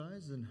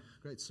and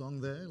great song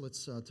there.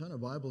 Let's turn our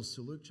Bibles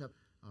to Luke chapter.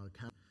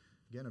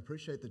 Again,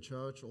 appreciate the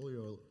church, all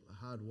your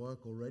hard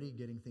work already,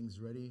 getting things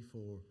ready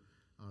for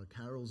our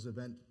Carol's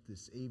event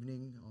this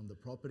evening on the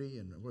property,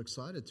 and we're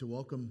excited to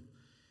welcome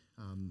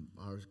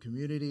our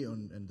community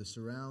and the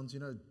surrounds.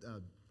 You know,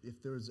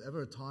 if there's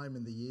ever a time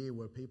in the year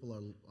where people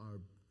are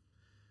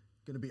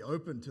going to be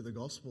open to the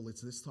gospel,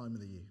 it's this time of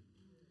the year.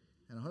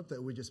 And I hope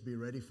that we just be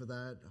ready for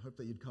that. I hope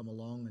that you'd come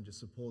along and just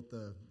support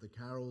the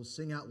carols,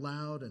 sing out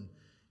loud and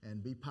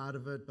be part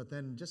of it. But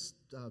then just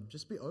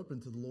be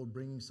open to the Lord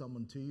bringing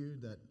someone to you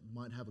that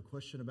might have a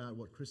question about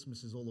what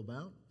Christmas is all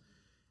about.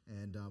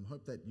 And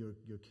hope that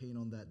you're keen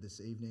on that this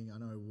evening. I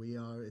know we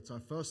are. It's our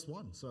first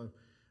one, so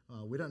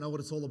we don't know what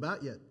it's all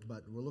about yet,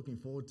 but we're looking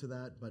forward to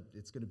that. But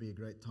it's going to be a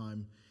great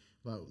time.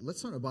 But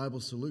let's turn our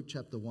Bibles to Luke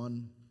chapter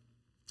 1,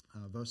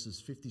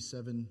 verses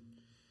 57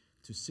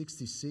 to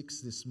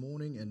 66 this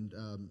morning.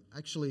 And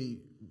actually,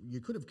 you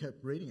could have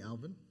kept reading,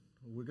 Alvin.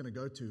 We're going to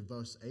go to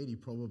verse 80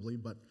 probably,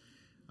 but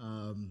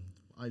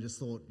I just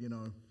thought,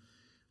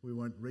 we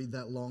won't read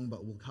that long,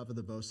 but we'll cover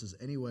the verses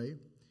anyway.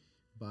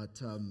 But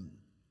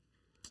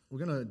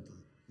we're going to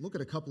look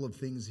at a couple of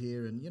things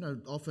here.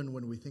 And, often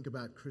when we think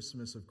about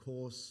Christmas, of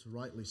course,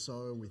 rightly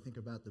so, we think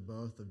about the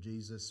birth of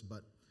Jesus.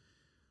 But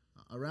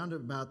around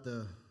about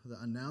the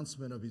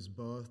announcement of his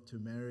birth to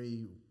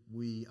Mary,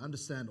 we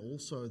understand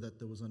also that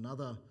there was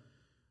another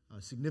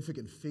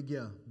significant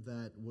figure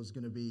that was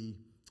going to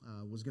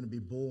be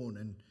born,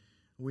 and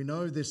we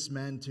know this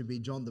man to be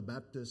John the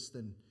Baptist.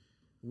 And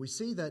we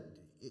see that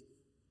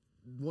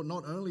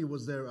not only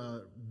was there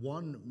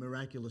one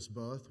miraculous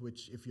birth,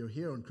 which if you're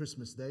here on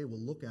Christmas Day we'll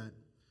look at,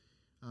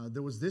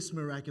 there was this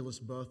miraculous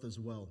birth as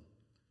well,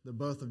 the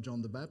birth of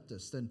John the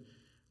Baptist. And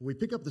we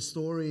pick up the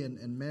story,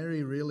 and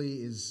Mary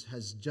really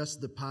has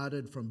just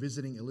departed from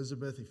visiting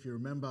Elizabeth. If you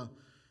remember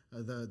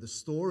the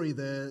story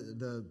there,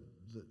 the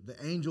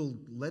angel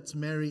lets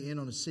Mary in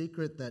on a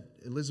secret that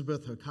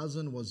Elizabeth, her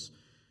cousin, was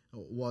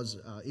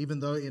even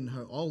though in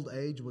her old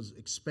age, was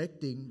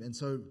expecting. And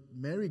so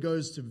Mary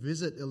goes to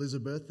visit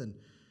Elizabeth, and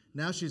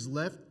now she's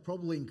left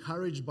probably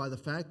encouraged by the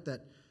fact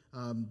that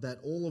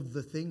all of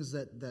the things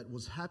that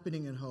was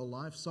happening in her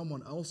life,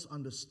 someone else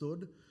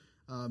understood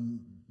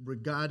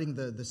regarding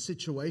the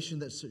situation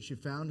that she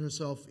found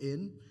herself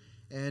in.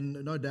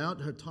 And no doubt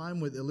her time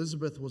with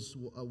Elizabeth was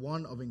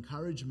one of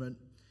encouragement.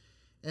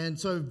 And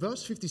so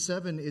verse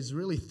 57 is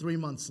really 3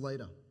 months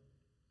later.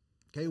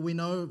 Okay, we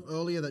know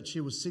earlier that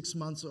she was 6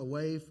 months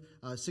away,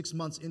 6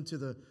 months into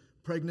the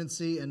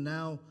pregnancy, and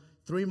now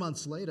 3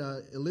 months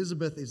later,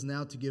 Elizabeth is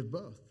now to give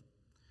birth.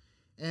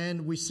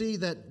 And we see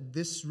that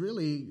this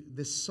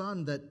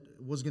son that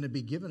was going to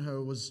be given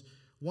her was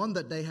one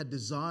that they had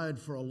desired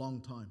for a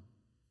long time.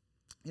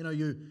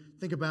 You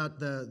think about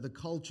the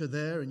culture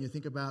there, and you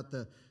think about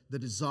the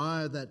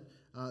desire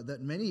that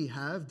many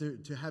have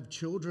to have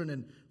children.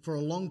 And for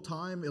a long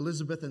time,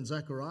 Elizabeth and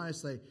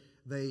Zacharias,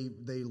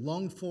 they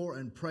longed for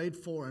and prayed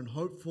for and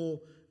hoped for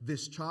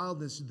this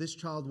child. This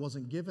child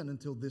wasn't given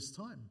until this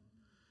time.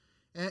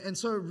 And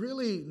so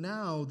really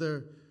now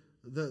the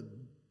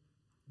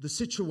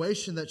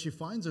situation that she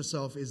finds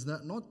herself is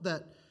not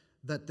that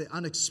the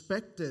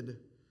unexpected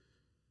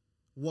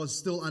was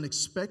still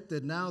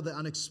unexpected. Now the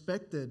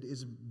unexpected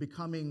is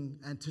becoming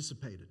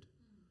anticipated.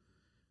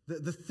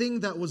 The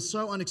thing that was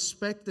so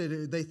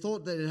unexpected, they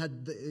thought that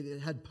it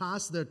had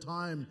passed their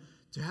time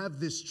to have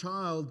this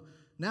child.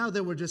 Now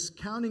they were just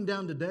counting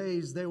down the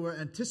days. They were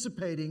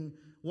anticipating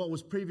what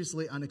was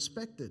previously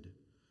unexpected.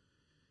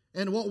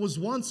 And what was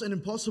once an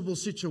impossible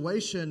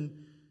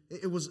situation,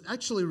 it was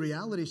actually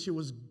reality. She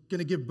was going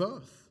to give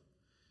birth.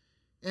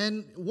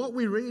 And what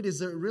we read is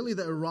that really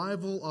the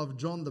arrival of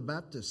John the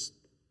Baptist.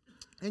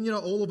 And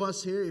all of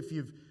us here, if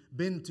you've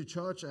been to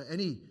church at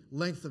any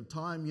length of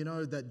time, you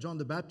know that John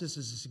the Baptist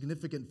is a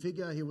significant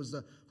figure. He was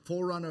the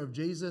forerunner of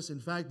Jesus. In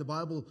fact, the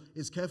Bible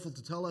is careful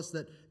to tell us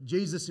that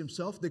Jesus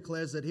himself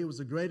declares that he was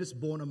the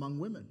greatest born among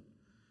women.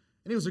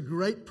 And he was a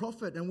great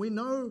prophet, and we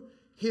know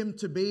him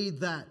to be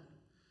that.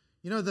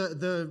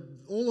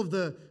 All of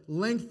the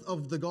length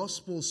of the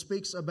gospel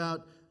speaks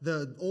about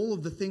all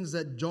of the things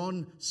that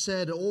John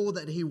said, all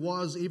that he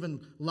was. Even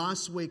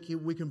last week,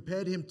 we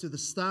compared him to the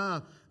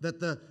star that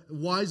the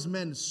wise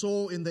men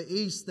saw in the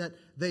east, that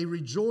they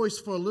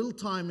rejoiced for a little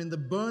time in the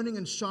burning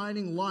and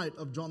shining light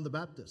of John the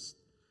Baptist.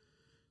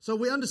 So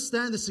we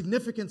understand the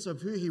significance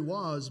of who he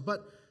was,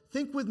 but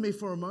think with me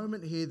for a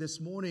moment here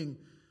this morning.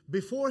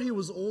 Before he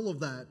was all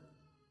of that,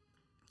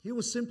 he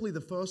was simply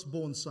the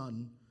firstborn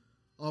son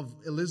of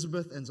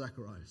Elizabeth and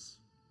Zacharias.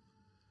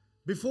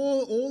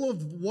 Before all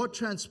of what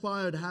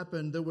transpired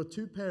happened, there were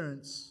two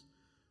parents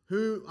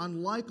who,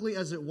 unlikely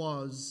as it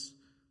was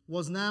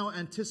now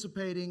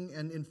anticipating,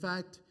 and in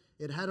fact,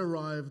 it had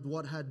arrived,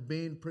 what had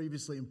been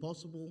previously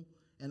impossible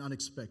and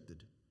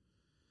unexpected.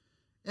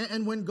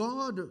 And when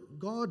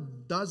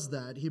God does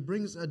that, he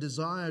brings a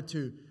desire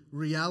to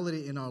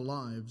reality in our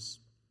lives.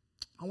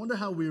 I wonder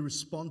how we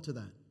respond to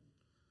that.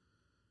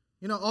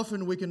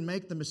 Often we can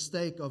make the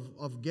mistake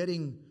of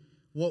getting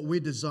what we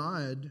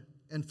desired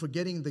and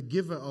forgetting the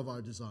giver of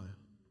our desire.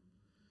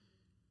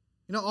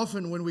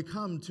 Often when we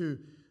come to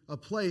a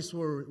place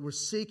where we're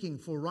seeking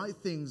for right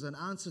things, an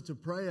answer to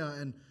prayer,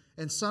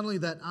 and suddenly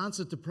that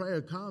answer to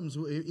prayer comes,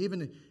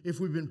 even if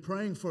we've been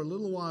praying for a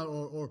little while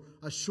or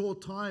a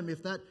short time,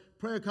 if that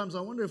prayer comes,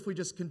 I wonder if we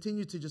just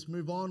continue to just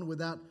move on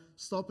without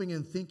stopping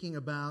and thinking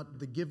about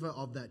the giver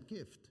of that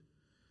gift.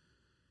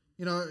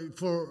 In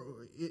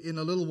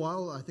a little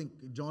while, I think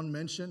John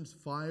mentioned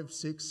 5,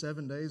 6,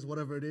 7 days,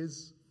 whatever it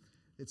is.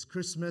 It's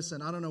Christmas,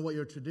 and I don't know what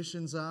your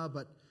traditions are,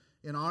 but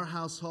in our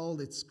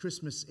household, it's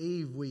Christmas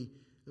Eve. We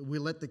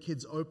let the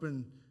kids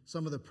open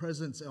some of the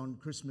presents on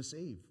Christmas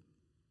Eve.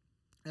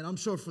 And I'm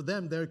sure for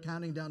them, they're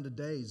counting down the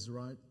days,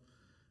 right?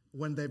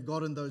 When they've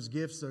gotten those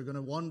gifts, they're going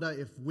to wonder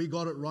if we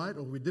got it right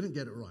or we didn't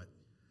get it right.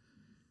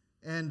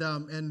 And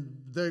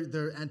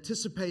they're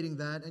anticipating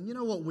that. And you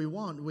know what we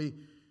want? We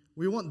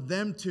want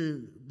them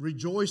to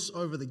rejoice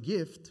over the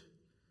gift,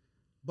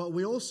 but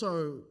we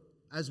also,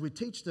 as we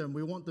teach them,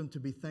 we want them to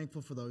be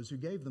thankful for those who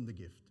gave them the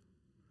gift.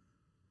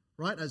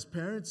 Right? As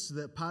parents,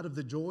 that part of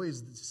the joy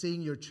is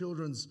seeing your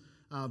children's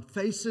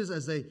faces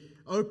as they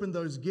open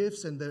those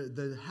gifts and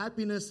the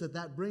happiness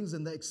that brings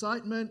and the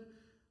excitement.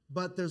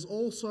 But there's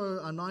also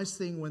a nice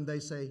thing when they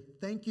say,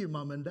 "Thank you,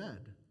 Mom and Dad."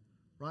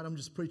 Right? I'm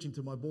just preaching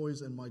to my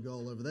boys and my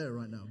girl over there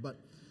right now. But,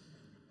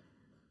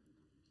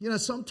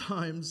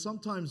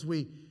 sometimes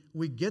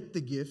we get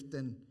the gift,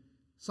 and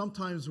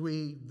sometimes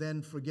we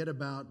then forget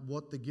about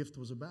what the gift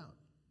was about,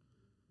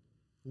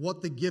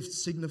 what the gift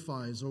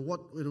signifies, or what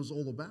it was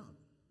all about.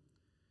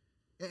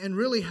 And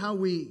really how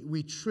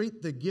we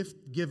treat the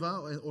gift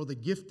giver or the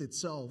gift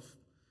itself,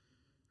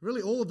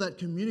 really all of that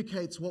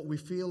communicates what we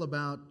feel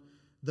about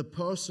the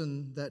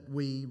person that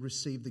we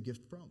receive the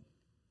gift from.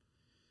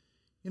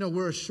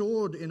 We're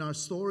assured in our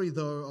story,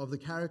 though, of the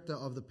character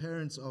of the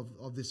parents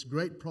of this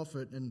great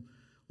prophet. And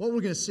what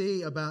we're going to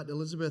see about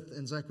Elizabeth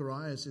and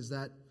Zacharias is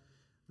that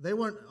they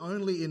weren't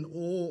only in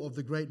awe of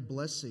the great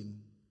blessing,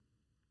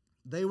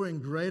 they were in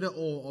greater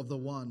awe of the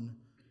one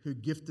who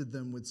gifted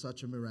them with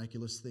such a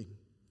miraculous thing.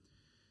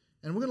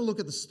 And we're going to look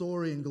at the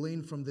story and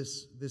glean from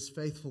this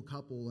faithful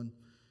couple. And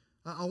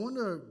I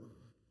wonder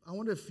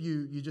if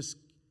you just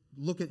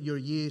look at your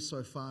year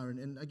so far.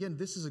 And again,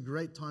 this is a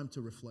great time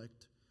to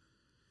reflect.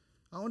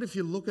 I wonder if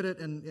you look at it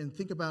and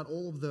think about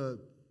all of the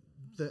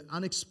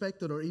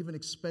unexpected or even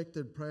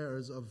expected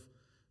prayers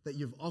that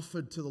you've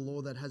offered to the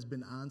Lord that has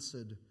been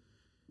answered.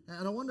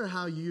 And I wonder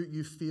how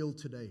you feel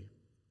today.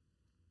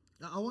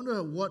 I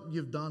wonder what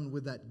you've done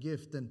with that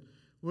gift. And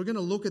we're going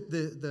to look at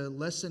the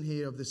lesson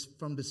here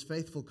from this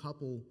faithful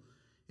couple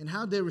and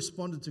how they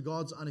responded to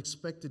God's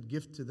unexpected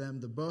gift to them,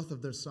 the birth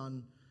of their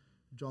son,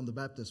 John the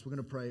Baptist. We're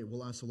going to pray.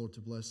 We'll ask the Lord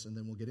to bless, and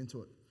then we'll get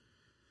into it.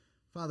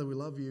 Father, we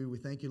love you. We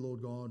thank you,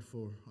 Lord God,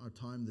 for our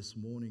time this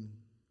morning.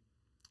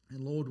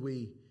 And Lord,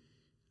 we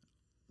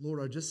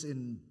are just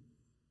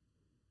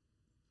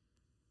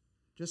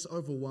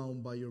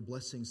overwhelmed by your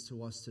blessings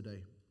to us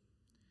today.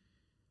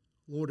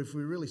 Lord, if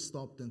we really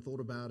stopped and thought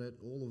about it,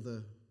 all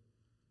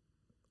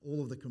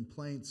of the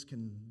complaints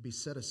can be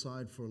set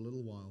aside for a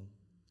little while.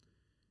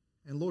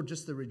 And Lord,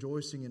 just the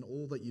rejoicing in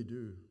all that you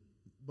do,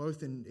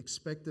 both in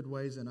expected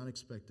ways and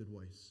unexpected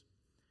ways.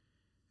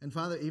 And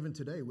Father, even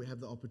today we have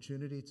the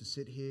opportunity to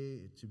sit here,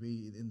 to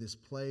be in this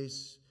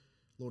place,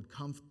 Lord,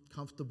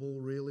 comfortable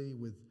really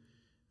with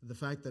the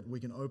fact that we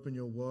can open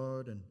your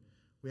word, and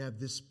we have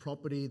this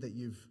property that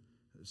you've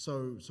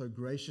so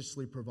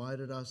graciously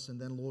provided us. And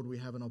then, Lord, we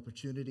have an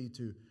opportunity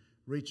to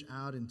reach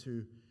out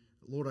into,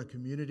 Lord, our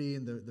community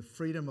and the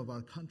freedom of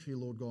our country,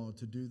 Lord God,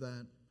 to do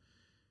that.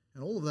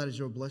 And all of that is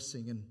your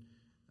blessing.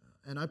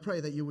 And I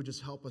pray that you would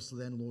just help us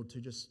then, Lord,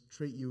 to just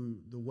treat you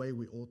the way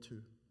we ought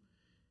to.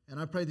 And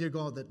I pray, dear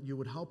God, that you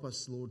would help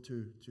us, Lord,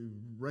 to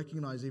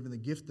recognize even the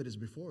gift that is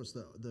before us,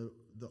 the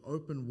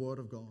open word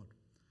of God.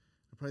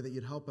 I pray that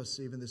you'd help us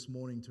even this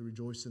morning to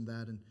rejoice in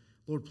that. And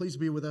Lord, please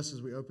be with us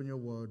as we open your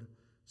word.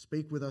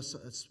 Speak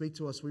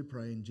to us, we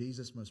pray, in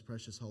Jesus' most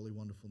precious, holy,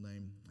 wonderful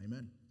name.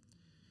 Amen.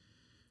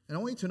 And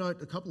I want you to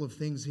note a couple of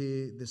things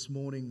here this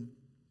morning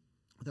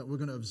that we're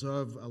going to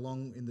observe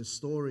along in this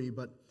story.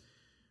 But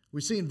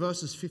we see in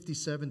verses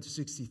 57 to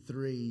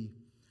 63,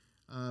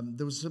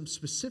 there was some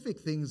specific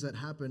things that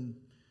happened.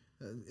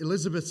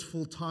 Elizabeth's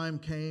full time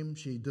came.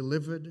 She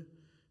delivered.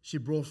 She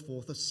brought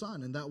forth a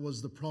son. And that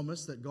was the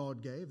promise that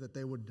God gave, that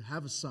they would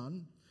have a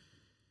son.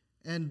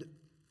 And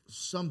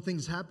some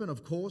things happen,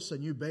 of course, a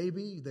new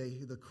baby,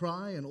 the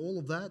cry and all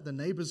of that. The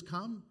neighbors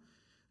come.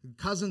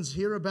 Cousins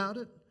hear about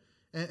it.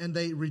 And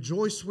they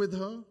rejoice with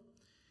her.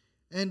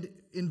 And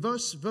in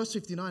verse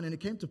 59, and it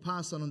came to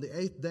pass that on the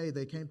 8th day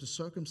they came to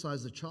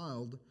circumcise the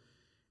child,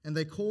 and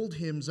they called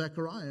him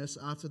Zacharias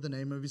after the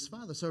name of his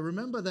father. So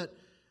remember that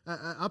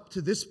up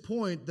to this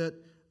point, that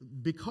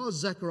because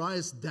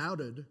Zacharias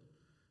doubted,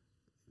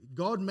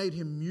 God made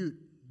him mute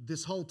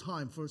this whole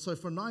time. So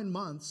for 9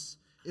 months,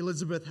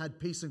 Elizabeth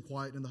had peace and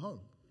quiet in the home,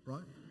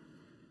 right?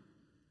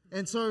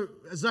 And so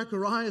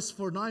Zacharias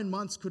for 9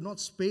 months could not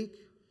speak,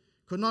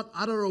 could not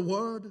utter a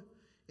word.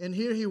 And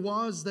here he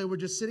was, they were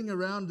just sitting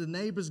around, the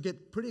neighbors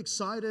get pretty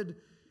excited,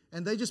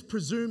 and they just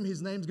presume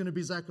his name's going to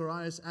be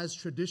Zacharias as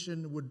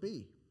tradition would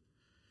be.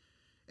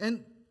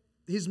 And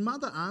his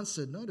mother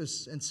answered,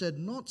 notice, and said,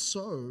 "Not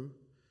so,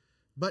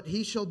 but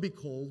he shall be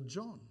called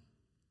John."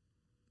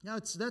 Now,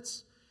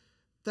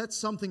 that's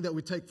something that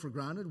we take for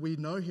granted. We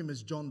know him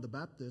as John the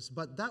Baptist,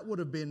 but that would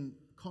have been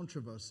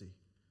controversy.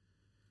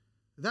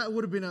 That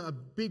would have been a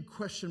big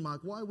question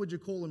mark. Why would you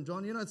call him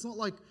John? It's not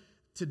like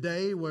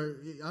today where,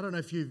 I don't know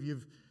if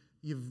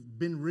you've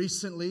been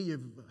recently,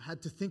 you've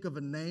had to think of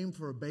a name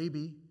for a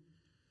baby,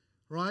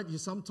 right?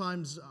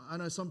 I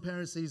know some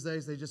parents these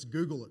days, they just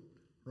Google it,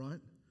 right?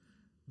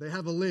 They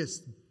have a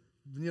list,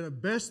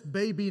 best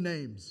baby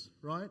names,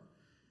 right?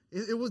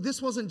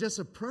 This wasn't just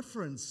a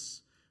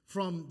preference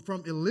from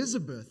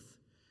Elizabeth.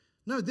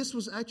 No, this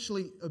was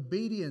actually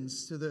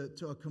obedience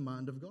to a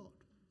command of God.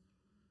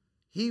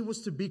 He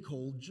was to be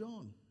called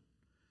John.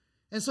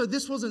 And so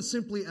this wasn't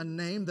simply a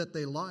name that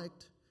they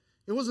liked.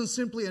 It wasn't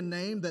simply a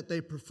name that they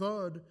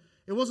preferred.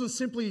 It wasn't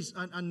simply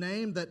a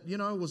name that,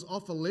 was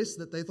off a list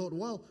that they thought,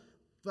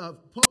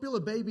 popular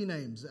baby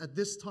names at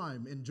this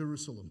time in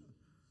Jerusalem.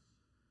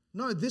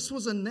 No, this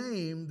was a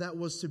name that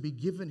was to be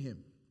given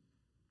him.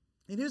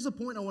 And here's the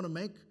point I want to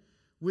make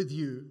with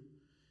you.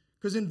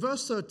 Because in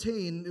verse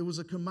 13, it was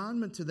a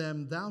commandment to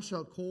them, "Thou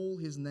shalt call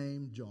his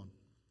name John."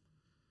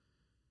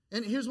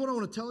 And here's what I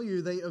want to tell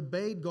you. They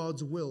obeyed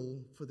God's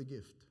will for the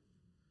gift.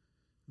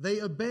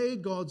 They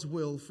obeyed God's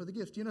will for the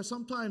gift.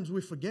 Sometimes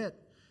we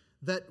forget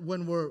that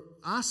when we're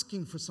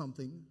asking for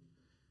something,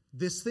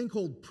 this thing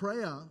called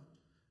prayer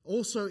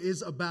also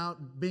is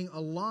about being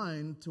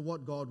aligned to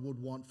what God would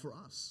want for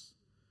us.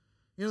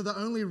 The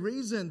only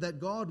reason that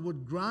God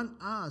would grant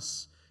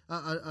us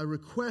a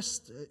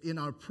request in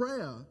our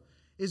prayer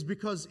is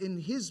because in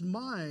his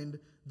mind,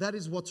 that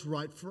is what's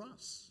right for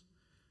us.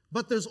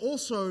 But there's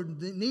also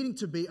needing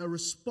to be a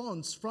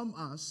response from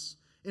us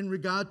in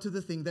regard to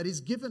the thing that he's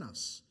given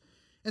us.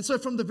 And so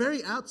from the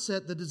very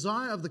outset, the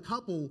desire of the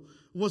couple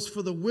was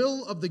for the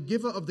will of the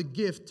giver of the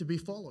gift to be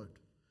followed.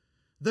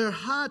 Their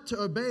heart to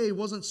obey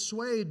wasn't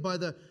swayed by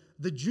the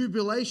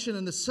jubilation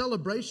and the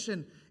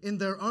celebration in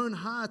their own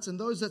hearts and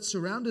those that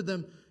surrounded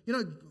them.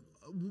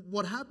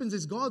 What happens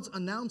is God's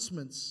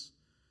announcements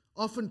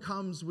often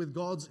comes with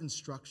God's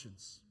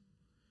instructions.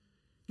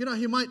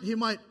 He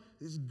might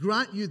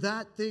grant you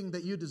that thing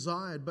that you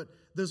desired, but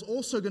there's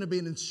also going to be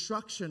an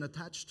instruction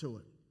attached to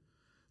it.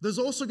 There's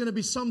also going to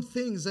be some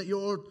things that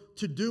you're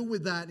to do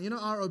with that.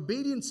 Our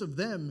obedience of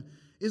them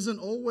isn't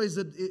always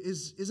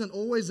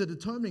a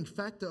determining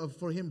factor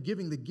for him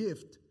giving the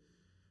gift.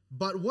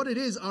 But what it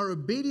is, our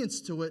obedience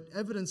to it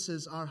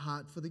evidences our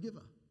heart for the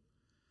giver.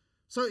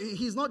 So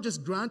he's not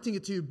just granting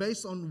it to you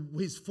based on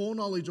his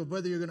foreknowledge of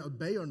whether you're going to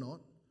obey or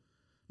not.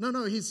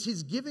 No,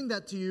 he's giving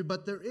that to you,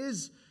 but there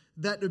is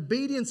that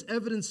obedience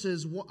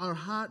evidences what our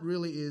heart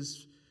really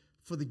is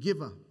for the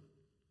giver.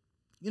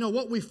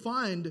 What we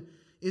find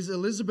is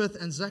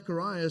Elizabeth and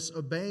Zacharias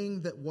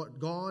obeying what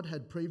God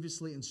had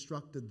previously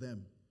instructed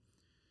them.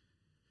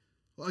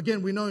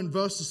 Again, we know in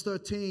verses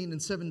 13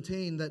 and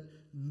 17 that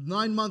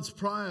 9 months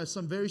prior,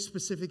 some very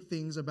specific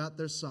things about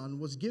their son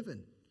was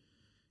given.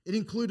 It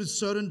included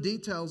certain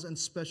details and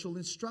special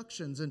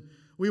instructions, and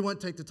we won't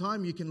take the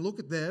time, you can look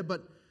at there,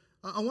 but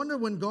I wonder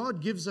when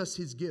God gives us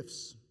his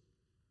gifts,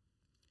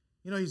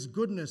 his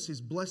goodness, his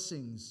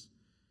blessings,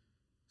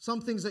 some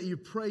things that you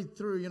prayed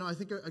through. I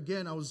think,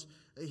 again, I was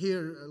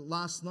here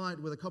last night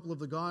with a couple of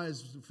the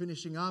guys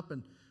finishing up,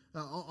 and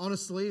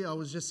honestly, I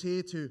was just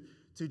here to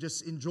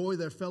just enjoy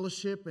their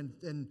fellowship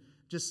and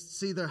just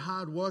see their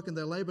hard work and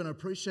their labor, and I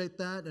appreciate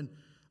that. And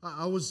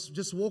I was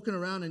just walking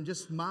around and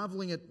just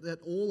marveling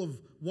at all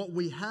of what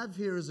we have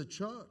here as a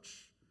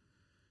church.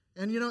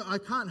 And, I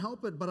can't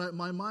help it, but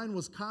my mind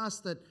was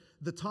cast at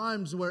the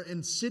times where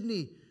in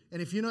Sydney,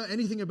 and if you know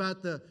anything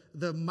about the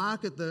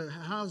market, the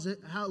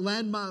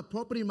landmark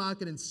property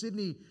market in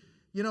Sydney,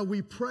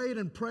 we prayed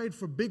and prayed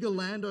for bigger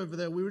land over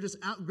there. We were just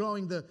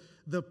outgrowing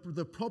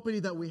the property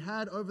that we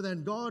had over there,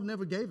 and God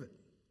never gave it.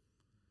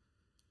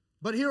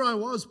 But here I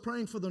was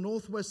praying for the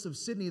northwest of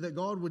Sydney that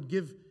God would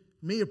give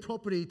me a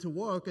property to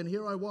work, and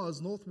here I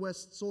was,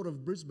 northwest sort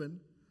of Brisbane.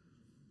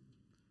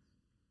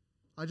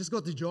 I just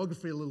got the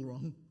geography a little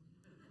wrong.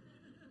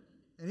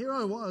 And here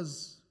I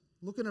was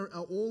looking at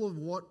all of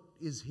what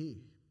is here.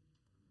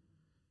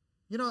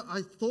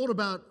 I thought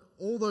about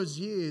all those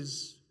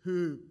years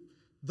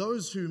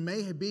those who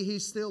may be here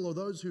still or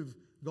those who've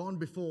gone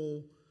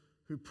before,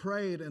 who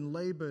prayed and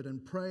labored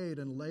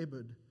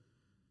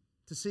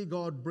to see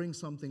God bring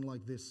something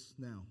like this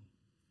now.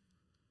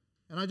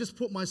 And I just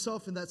put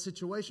myself in that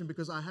situation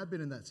because I have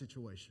been in that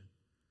situation.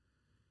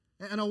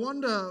 And I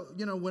wonder,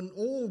 when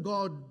all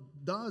God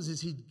does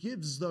is he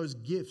gives those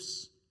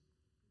gifts,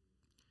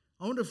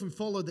 I wonder if we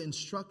follow the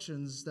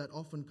instructions that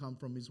often come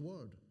from his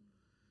word.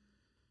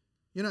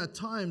 At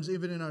times,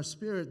 even in our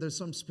spirit, there's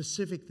some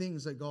specific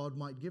things that God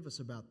might give us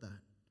about that.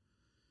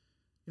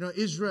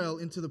 Israel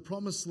into the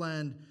promised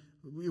land,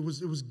 it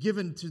was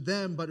given to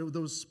them, but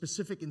there was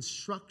specific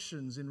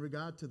instructions in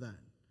regard to that.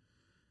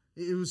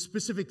 It was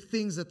specific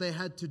things that they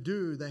had to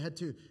do. They had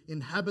to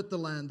inhabit the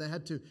land. They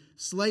had to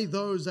slay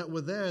those that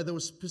were there. There were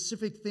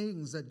specific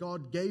things that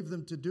God gave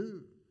them to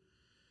do.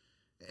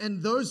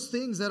 And those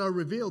things that are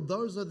revealed,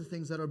 those are the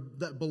things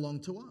that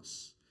belong to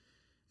us.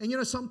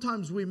 And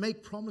sometimes we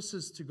make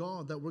promises to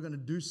God that we're going to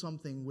do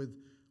something with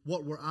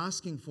what we're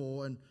asking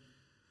for. And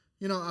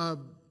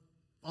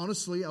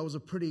honestly, I was a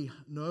pretty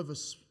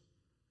nervous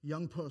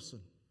young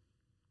person.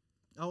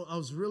 I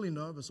was really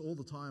nervous all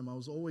the time. I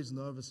was always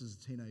nervous as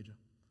a teenager.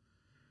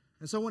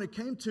 And so when it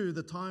came to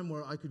the time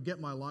where I could get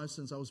my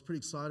license, I was pretty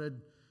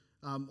excited.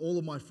 All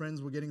of my friends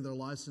were getting their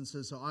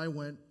licenses, so I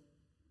went.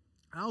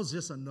 I was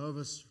just a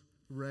nervous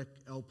wreck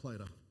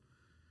L-plater.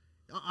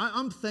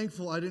 I'm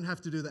thankful I didn't have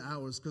to do the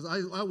hours, because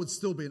I would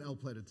still be an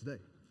L-plater today.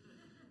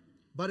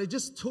 But it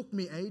just took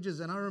me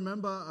ages, and I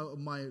remember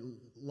my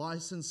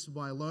license,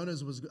 my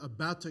learners was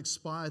about to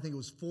expire. I think it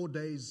was 4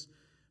 days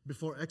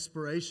before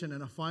expiration,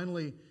 and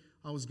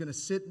I was going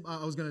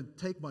to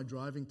take my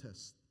driving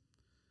test.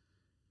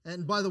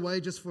 And by the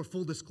way, just for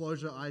full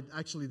disclosure, I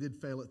actually did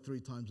fail it 3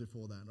 times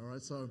before that, all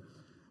right? So,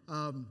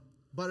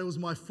 but it was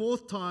my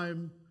 4th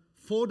time,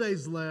 4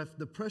 days left,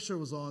 the pressure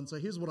was on, so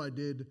here's what I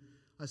did.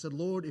 I said,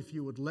 Lord, if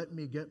you would let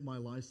me get my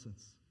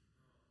license,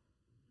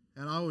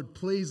 and I would,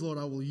 please, Lord,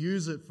 I will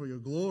use it for your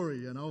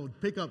glory, and I would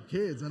pick up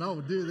kids, and I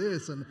would do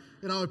this, and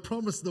I would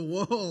promise the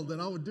world,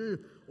 and I would do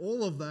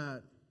all of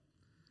that.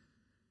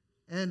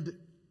 And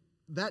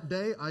that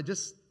day,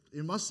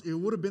 it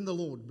would have been the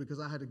Lord, because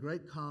I had a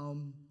great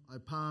calm. I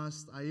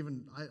passed. I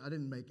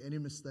didn't make any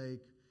mistake.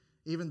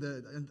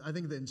 I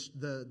think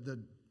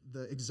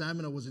the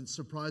examiner was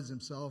surprised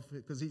himself,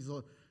 because he's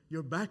like,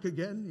 "You're back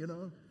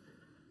again,"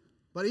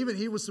 But even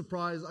he was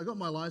surprised. I got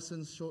my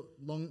license.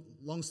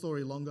 Long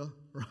story longer,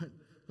 right?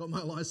 Got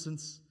my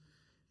license,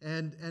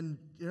 and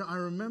I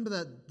remember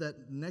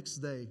that next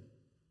day,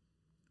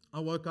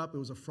 I woke up. It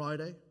was a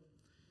Friday,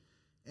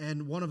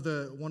 and one of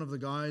the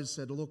guys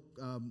said, "Look,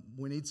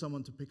 we need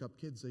someone to pick up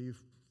kids. Are you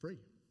free?"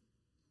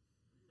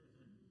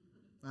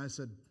 I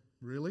said,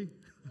 "Really?"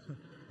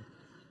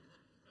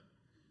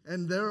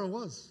 And there it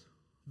was,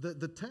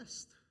 the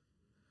test.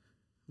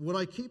 Would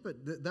I keep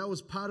it? That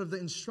was part of the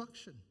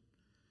instruction.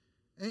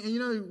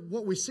 And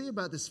what we see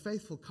about this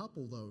faithful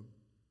couple, though,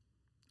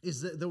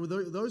 is that there were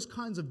those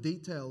kinds of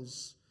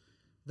details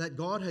that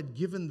God had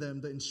given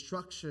them, the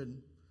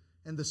instruction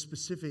and the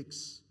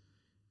specifics,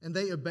 and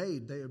they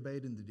obeyed. They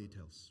obeyed in the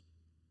details.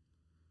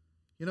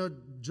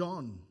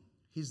 John,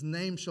 his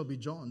name shall be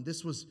John.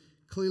 This was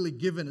clearly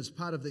given as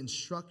part of the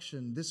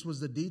instruction. This was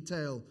the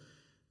detail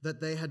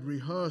that they had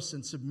rehearsed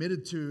and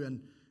submitted to.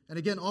 And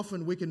again,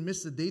 often we can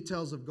miss the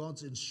details of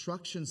God's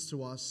instructions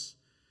to us,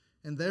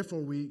 and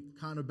therefore we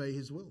can't obey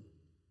His will.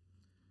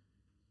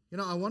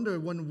 I wonder,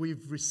 when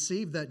we've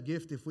received that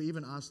gift, if we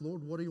even ask,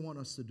 Lord, what do you want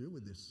us to do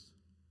with this?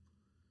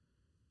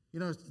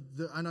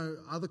 I know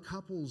other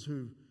couples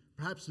who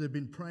perhaps they've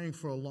been praying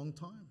for a long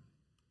time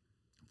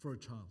for a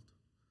child.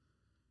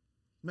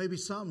 Maybe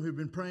some who've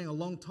been praying a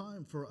long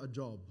time for a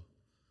job.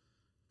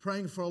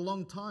 Praying for a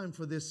long time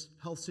for this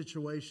health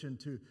situation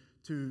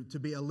to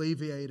be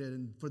alleviated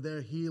and for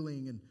their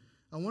healing. And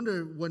I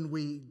wonder, when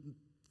we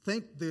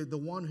thank the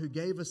one who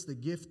gave us the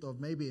gift of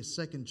maybe a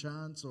second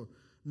chance, or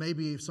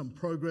maybe some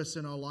progress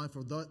in our life,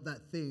 or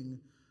that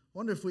thing, I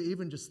wonder if we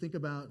even just think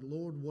about,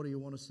 Lord, what do you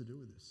want us to do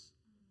with this?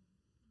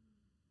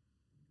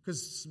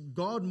 Because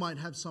God might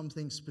have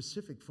something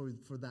specific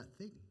for that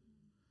thing.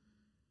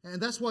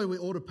 And that's why we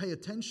ought to pay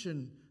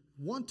attention,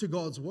 one, to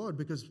God's word,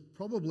 because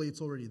probably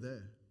it's already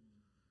there.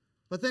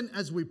 But then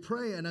as we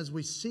pray and as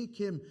we seek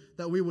Him,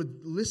 that we would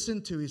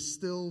listen to His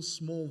still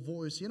small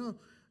voice.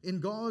 In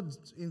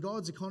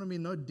God's economy,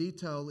 no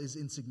detail is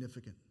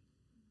insignificant.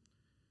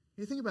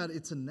 You think about it,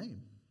 it's a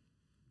name.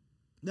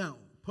 Now,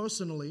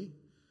 personally,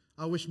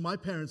 I wish my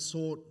parents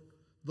sought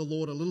the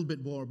Lord a little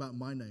bit more about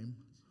my name.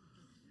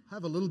 I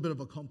have a little bit of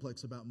a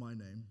complex about my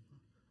name.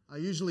 I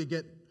usually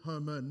get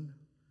Herman,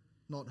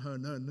 not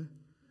Hernan,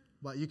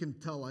 but you can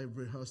tell I've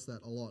rehearsed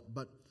that a lot.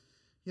 But,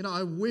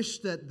 I wish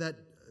that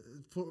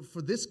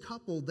for this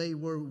couple, they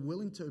were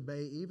willing to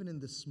obey even in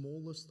the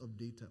smallest of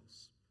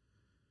details.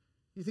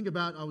 You think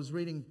about, I was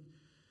reading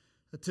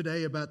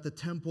today about the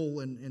temple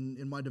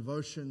in my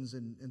devotions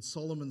in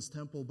Solomon's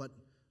temple, but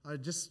I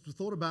just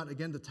thought about,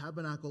 again, the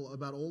tabernacle,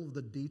 about all of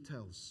the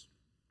details.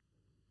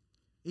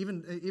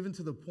 Even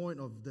to the point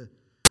of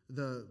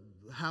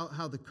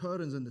how the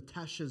curtains and the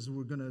taches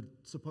were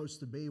supposed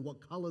to be,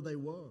 what color they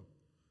were.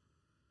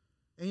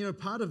 And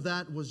part of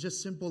that was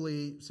just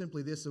simply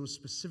this. There were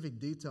specific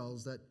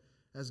details that,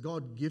 as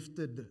God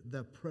gifted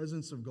the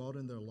presence of God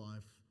in their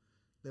life,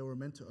 they were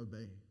meant to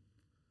obey.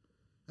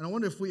 And I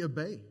wonder if we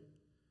obey.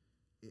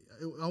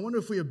 I wonder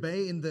if we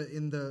obey in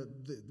the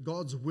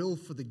God's will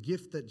for the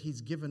gift that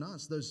He's given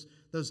us.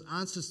 Those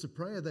answers to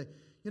prayer.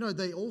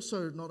 They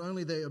also, not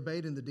only they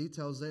obeyed in the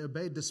details, they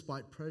obeyed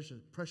despite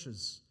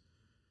pressures.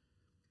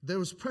 There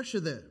was pressure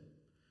there.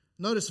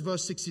 Notice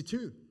verse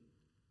 62.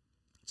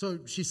 So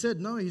she said,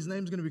 no, his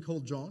name's going to be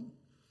called John.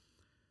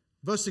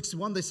 Verse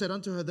 61, they said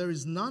unto her, there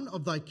is none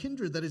of thy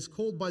kindred that is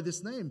called by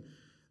this name.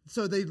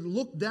 So they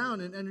looked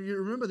down, and you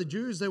remember the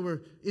Jews, they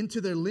were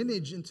into their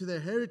lineage, into their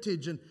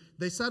heritage, and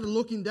they started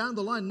looking down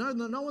the line.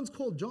 No one's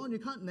called John. You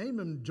can't name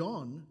him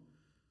John.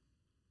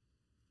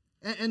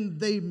 And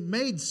they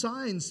made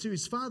signs to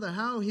his father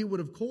how he would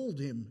have called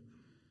him.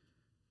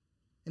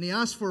 And he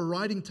asked for a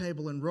writing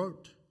table and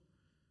wrote,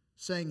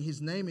 saying,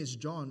 his name is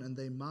John, and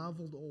they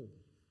marveled all.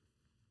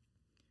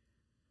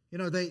 You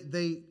know,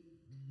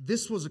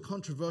 this was a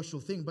controversial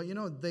thing, but you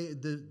know,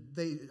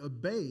 they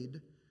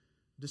obeyed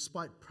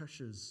despite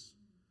pressures.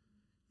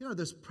 You know,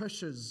 there's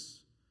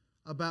pressures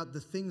about the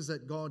things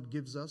that God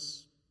gives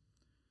us.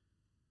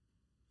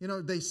 You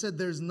know, they said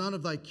there's none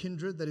of thy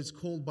kindred that is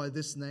called by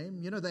this name.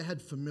 You know, they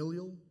had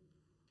familial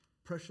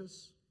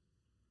pressures.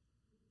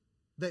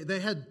 They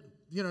had,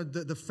 you know,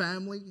 the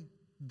family,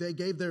 they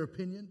gave their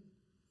opinion.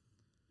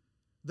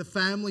 The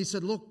family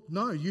said, look,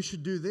 no, you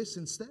should do this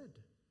instead.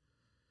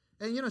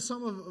 And you know,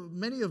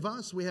 many of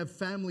us, we have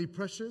family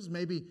pressures.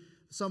 Maybe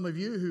some of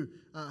you who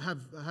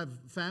have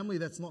family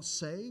that's not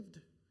saved.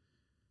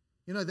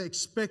 You know, they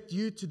expect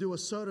you to do a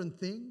certain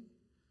thing.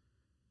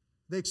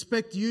 They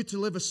expect you to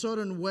live a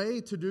certain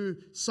way, to do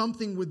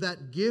something with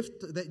that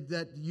gift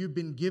that you've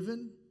been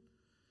given.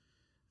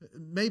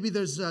 Maybe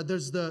there's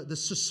the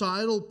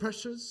societal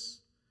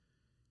pressures.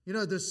 You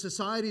know, the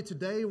society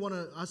today want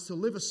us to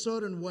live a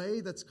certain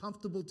way that's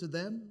comfortable to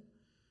them.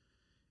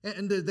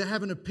 And they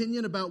have an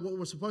opinion about what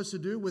we're supposed to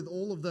do with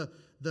all of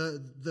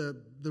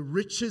the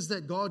riches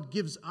that God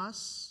gives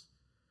us.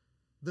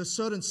 There's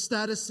certain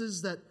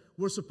statuses that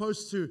we're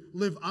supposed to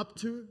live up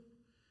to.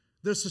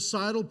 There's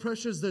societal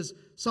pressures. There's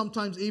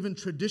sometimes even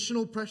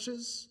traditional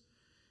pressures.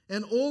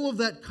 And all of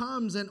that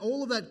comes, and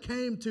all of that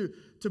came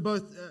to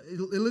both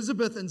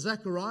Elizabeth and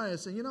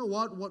Zacharias. And you know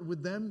what? What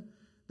with them?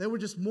 They were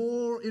just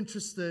more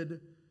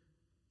interested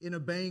in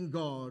obeying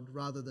God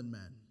rather than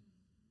man.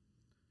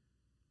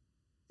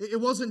 It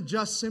wasn't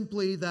just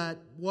simply that,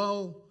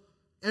 well,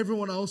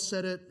 everyone else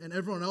said it and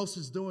everyone else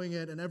is doing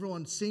it and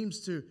everyone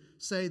seems to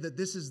say that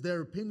this is their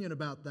opinion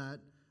about that.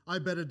 I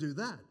better do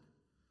that.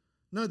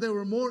 No, they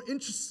were more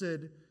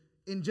interested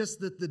in just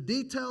the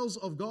details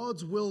of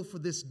God's will for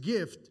this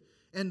gift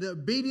and the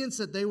obedience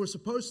that they were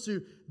supposed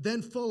to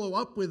then follow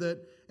up with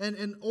it.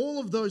 And all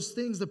of those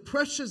things, the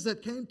pressures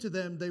that came to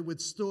them, they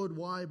withstood.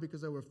 Why?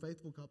 Because they were a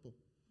faithful couple.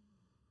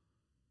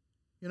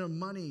 You know,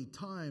 money,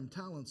 time,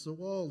 talents, the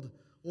world,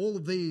 all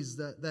of these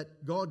that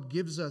God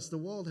gives us, the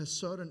world has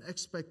certain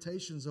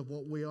expectations of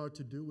what we are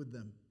to do with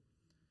them.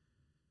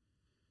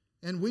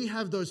 And we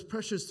have those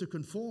pressures to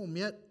conform,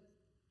 yet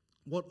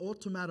what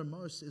ought to matter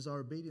most is our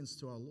obedience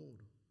to our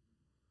Lord.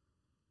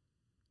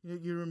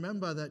 You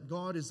remember that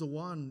God is the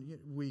one,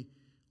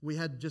 we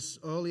had just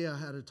earlier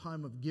had a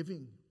time of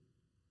giving.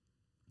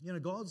 You know,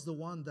 God's the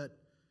one that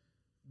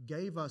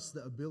gave us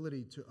the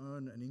ability to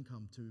earn an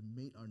income to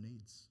meet our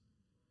needs.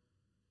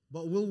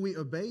 But will we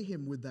obey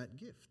Him with that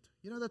gift?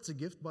 You know, that's a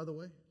gift, by the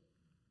way.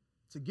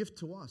 It's a gift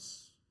to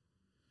us.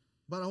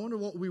 But I wonder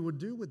what we would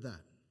do with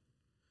that.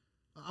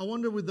 I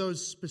wonder with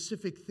those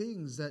specific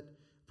things that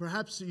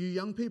perhaps you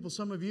young people,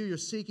 some of you, you're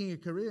seeking a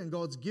career and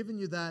God's given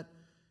you that,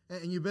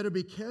 and you better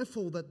be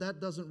careful that that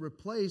doesn't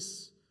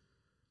replace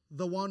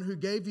the one who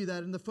gave you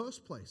that in the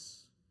first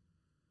place.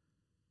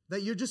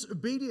 That you're just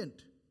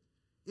obedient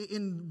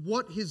in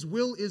what His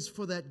will is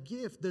for that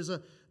gift.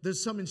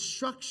 There's some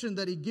instruction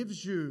that He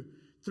gives you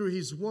through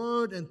His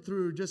Word and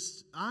through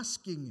just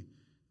asking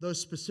those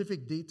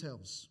specific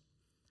details.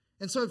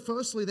 And so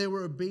firstly, they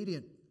were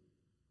obedient.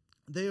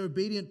 They are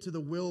obedient to the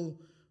will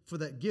for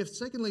that gift.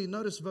 Secondly,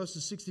 notice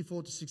verses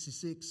 64 to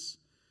 66.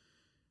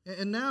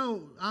 And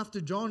now,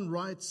 after John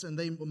writes and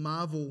they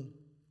marvel,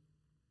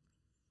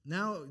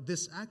 now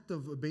this act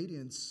of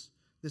obedience,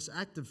 this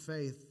act of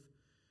faith,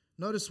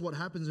 notice what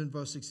happens in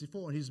verse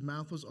 64. And his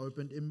mouth was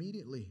opened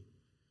immediately.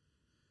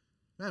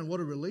 Man, what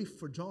a relief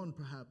for John,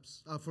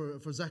 perhaps,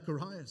 for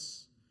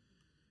Zacharias.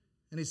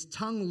 And his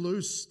tongue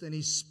loosed, and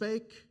he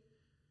spake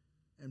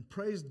and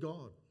praised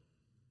God.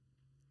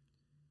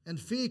 And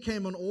fear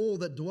came on all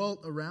that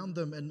dwelt around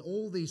them, and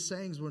all these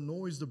sayings were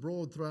noised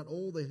abroad throughout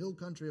all the hill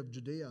country of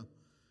Judea.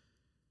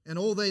 And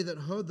all they that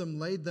heard them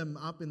laid them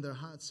up in their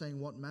hearts, saying,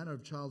 what manner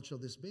of child shall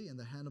this be? And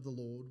the hand of the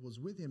Lord was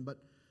with him. But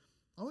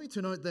I want you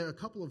to note there are a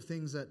couple of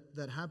things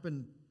that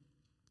happened.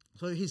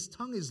 So his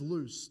tongue is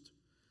loosed.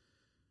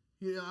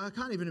 I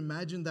can't even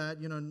imagine that,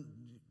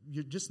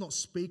 you're just not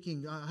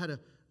speaking. I had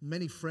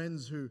many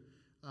friends who,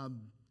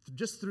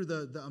 just through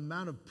the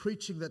amount of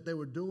preaching that they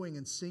were doing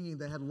and singing,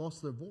 they had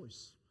lost their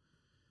voice.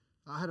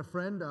 I had a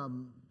friend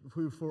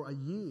who for a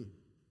year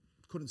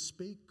couldn't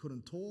speak,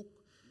 couldn't talk.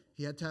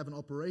 He had to have an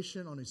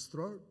operation on his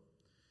throat.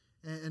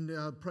 And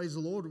praise the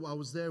Lord, I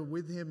was there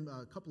with him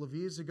a couple of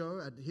years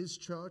ago at his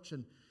church,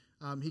 and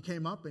he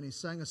came up and he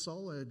sang a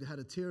song. I had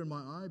a tear in my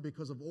eye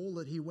because of all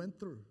that he went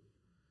through.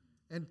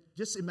 And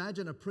just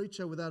imagine a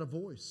preacher without a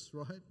voice,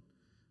 right?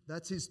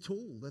 That's his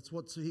tool. That's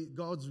what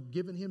God's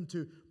given him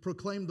to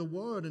proclaim the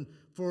word. And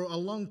for a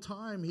long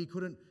time, he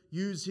couldn't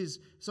use his...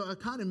 So I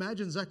can't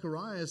imagine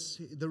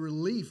Zacharias, the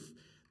relief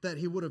that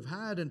he would have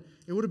had, and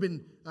it would have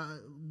been,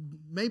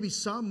 maybe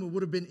some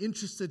would have been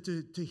interested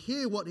to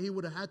hear what he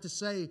would have had to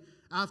say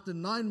after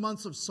 9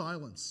 months of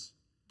silence.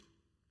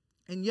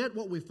 And yet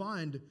what we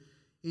find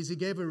is he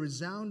gave a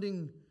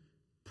resounding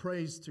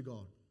praise to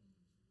God.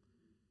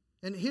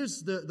 And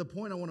here's the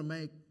point I want to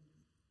make.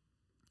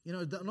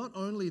 That not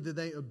only did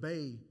they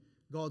obey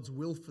God's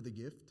will for the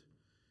gift,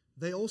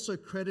 they also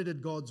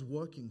credited God's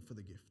working for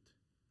the gift.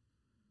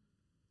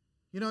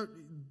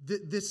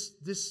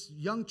 This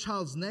young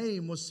child's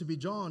name was to be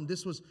John.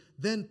 This was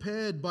then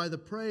paired by the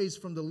praise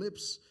from the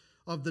lips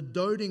of the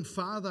doting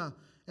father.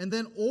 And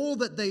then all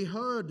they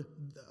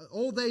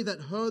that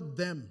heard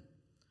them.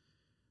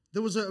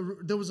 There was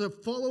a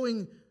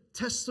following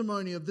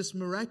testimony of this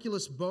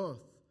miraculous birth.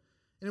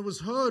 And it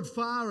was heard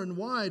far and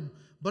wide,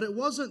 but it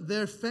wasn't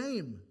their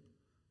fame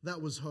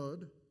that was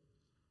heard.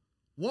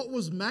 What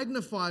was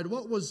magnified,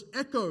 what was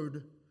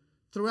echoed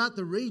throughout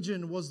the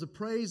region was the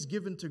praise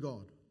given to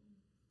God.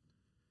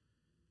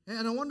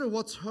 And I wonder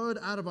what's heard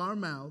out of our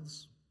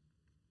mouths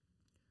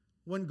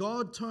when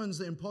God turns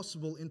the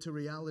impossible into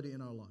reality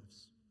in our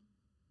lives.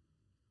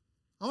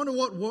 I wonder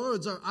what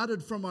words are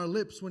uttered from our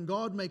lips when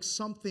God makes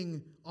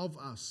something of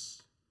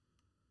us.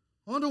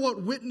 I wonder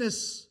what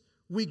witness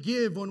we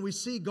give when we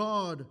see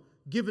God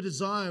give a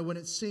desire when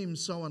it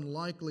seems so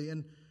unlikely.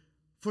 And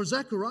for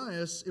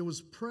Zacharias, it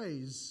was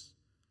praise,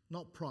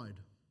 not pride.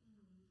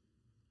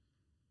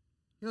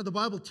 The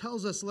Bible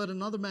tells us, let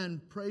another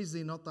man praise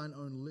thee, not thine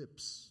own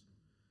lips.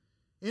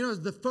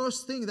 The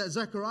first thing that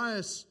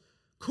Zacharias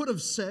could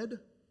have said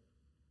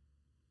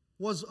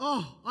was,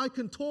 oh, I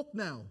can talk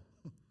now.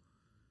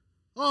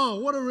 Oh,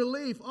 what a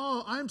relief.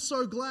 Oh, I'm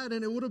so glad.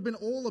 And it would have been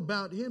all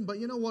about him. But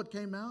you know what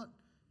came out?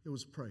 It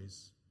was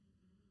praise.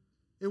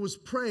 It was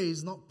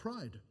praise, not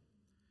pride.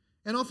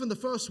 And often the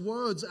first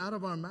words out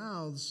of our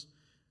mouths,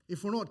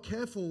 if we're not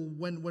careful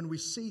when we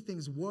see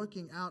things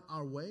working out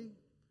our way,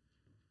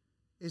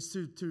 is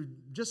to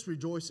just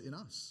rejoice in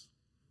us.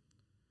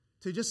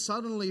 To just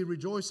suddenly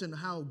rejoice in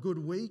how good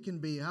we can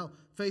be, how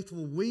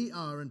faithful we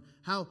are, and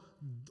how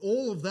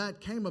all of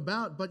that came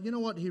about. But you know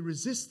what? He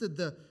resisted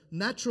the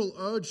natural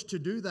urge to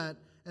do that.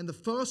 And the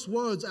first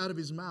words out of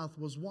his mouth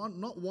was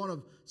not one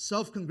of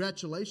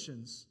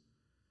self-congratulations.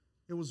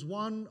 It was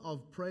one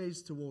of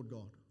praise toward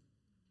God.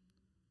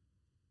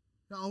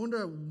 Now, I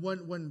wonder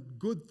when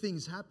good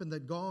things happen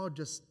that God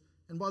just,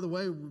 and by the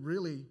way,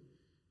 really,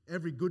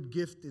 every good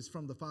gift is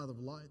from the Father of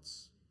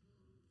lights.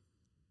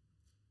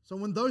 So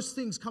when those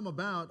things come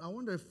about, I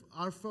wonder if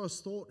our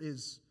first thought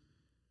is,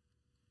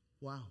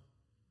 wow,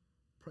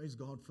 praise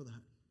God for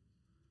that.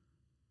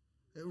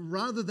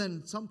 Rather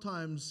than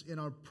sometimes in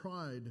our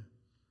pride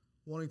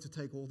wanting to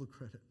take all the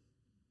credit,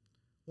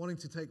 wanting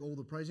to take all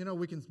the praise.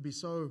 We can be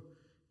so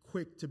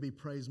quick to be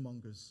praise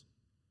mongers.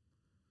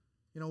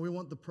 We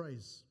want the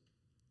praise.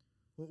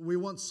 We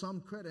want some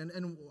credit.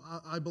 And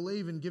I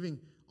believe in giving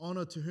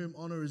honor to whom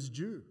honor is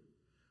due.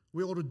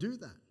 We ought to do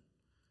that.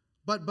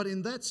 But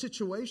in that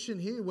situation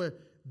here where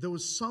there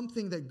was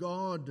something that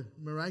God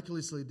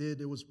miraculously did,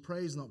 it was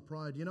praise, not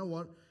pride. You know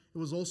what? It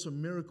was also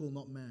miracle,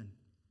 not man.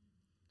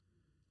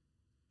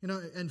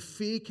 And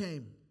fear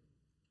came.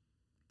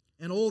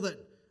 And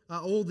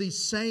all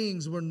these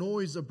sayings were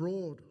noised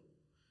abroad.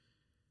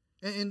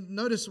 And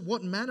notice,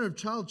 what manner of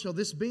child shall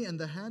this be? And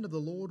the hand of the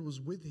Lord was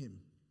with him.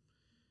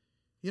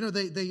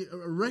 They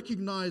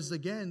recognized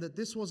again that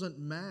this wasn't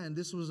man.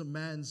 This wasn't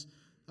man's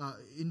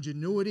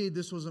ingenuity.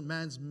 This wasn't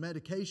man's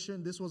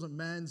medication. This wasn't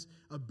man's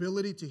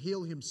ability to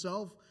heal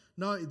himself.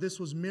 No, this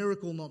was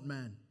miracle, not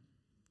man.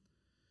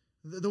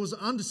 There was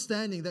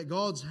understanding that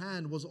God's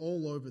hand was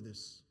all over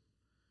this.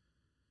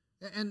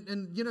 And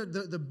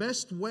the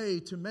best way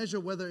to measure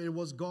whether it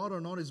was God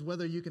or not is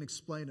whether you can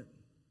explain it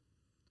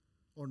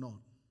or not.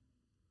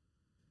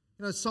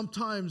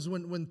 Sometimes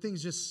when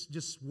things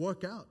just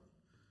work out,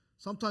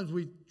 sometimes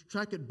we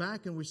track it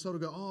back and we sort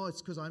of go, oh,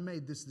 it's because I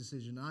made this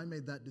decision, I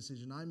made that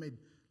decision,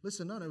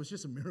 Listen, no, it was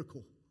just a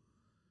miracle.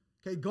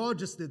 Okay, God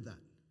just did that.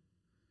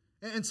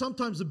 And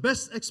sometimes the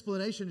best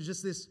explanation is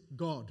just this: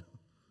 God.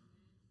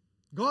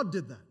 God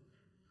did that.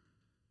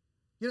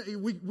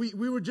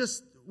 We were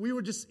just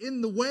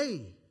in the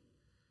way.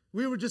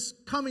 We were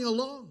just coming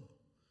along.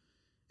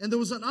 And there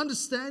was an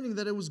understanding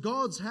that it was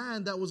God's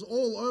hand that was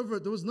all over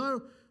it. There was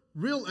no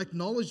real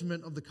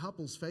acknowledgement of the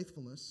couple's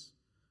faithfulness.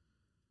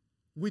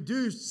 We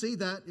do see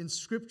that in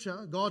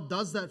Scripture. God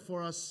does that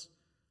for us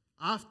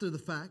after the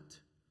fact.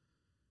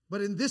 But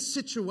in this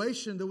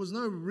situation, there was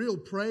no real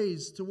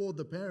praise toward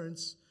the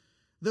parents.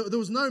 There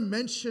was no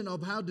mention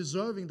of how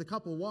deserving the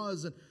couple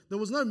was. And there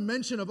was no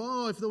mention of,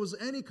 if there was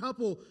any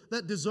couple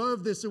that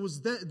deserved this, it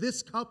was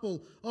this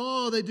couple.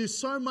 Oh, they do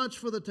so much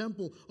for the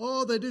temple.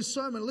 Oh, they do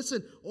so much.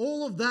 Listen,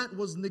 all of that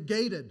was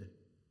negated.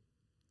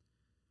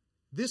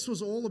 This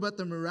was all about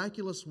the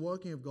miraculous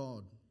working of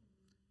God.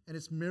 And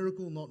it's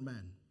miracle, not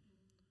man.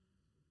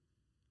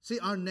 See,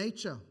 our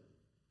nature,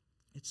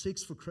 it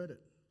seeks for credit.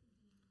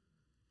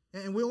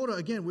 And we ought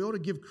to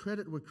give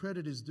credit where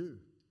credit is due.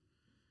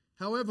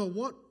 However,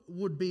 what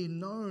would be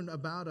known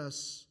about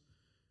us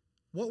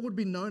What would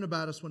be known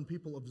about us when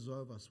people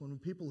observe us, when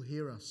people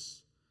hear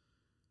us?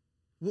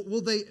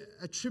 Will they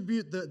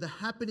attribute the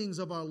happenings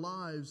of our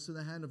lives to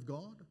the hand of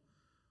God,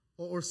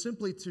 or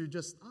simply to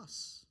just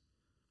us?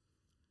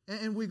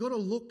 And we got to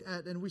look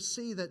at, and we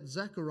see that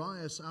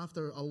Zacharias,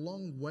 after a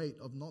long wait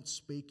of not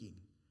speaking,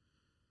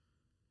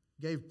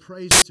 gave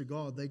praise to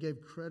God. They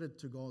gave credit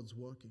to God's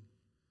working.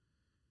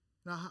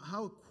 Now,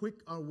 how quick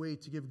are we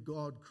to give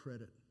God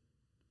credit?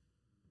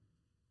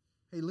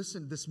 Hey,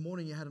 listen, this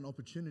morning you had an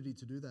opportunity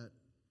to do that.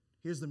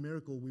 Here's the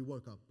miracle: we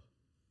woke up.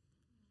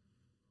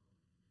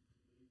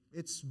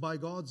 It's by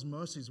God's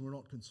mercies we're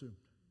not consumed.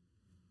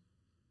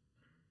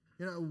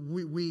 You know,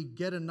 we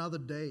get another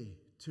day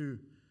to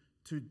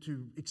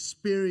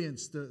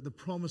experience the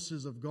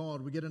promises of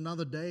God. We get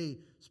another day,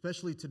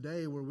 especially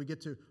today, where we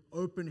get to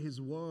open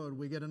His Word.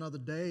 We get another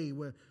day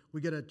where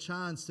we get a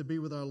chance to be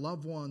with our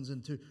loved ones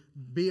and to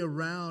be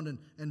around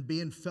and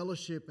be in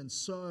fellowship and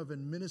serve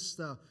and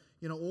minister.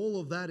 You know, all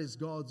of that is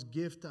God's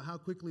gift. How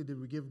quickly did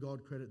we give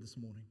God credit this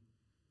morning?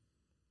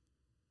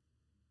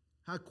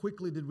 How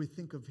quickly did we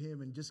think of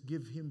Him and just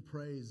give Him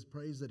praise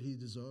that He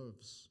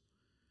deserves?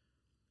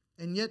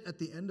 And yet, at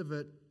the end of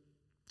it,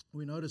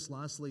 we notice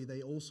lastly,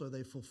 they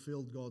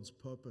fulfilled God's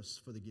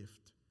purpose for the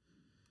gift.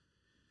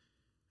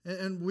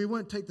 And we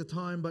won't take the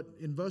time, but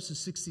in verses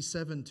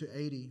 67 to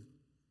 80,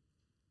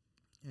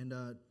 and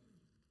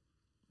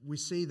we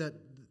see that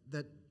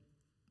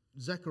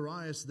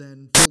Zacharias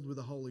then, filled with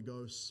the Holy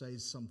Ghost,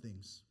 says some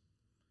things.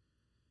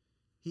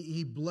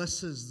 He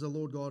blesses the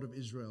Lord God of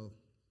Israel.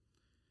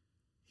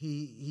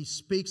 He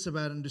speaks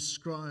about and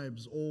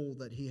describes all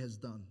that He has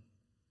done.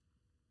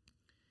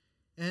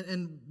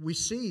 And we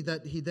see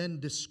that he then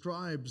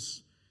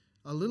describes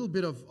a little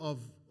bit of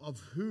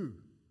who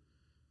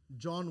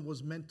John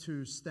was meant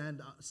to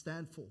stand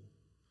for,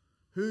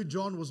 who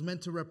John was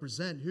meant to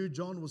represent, who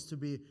John was to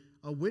be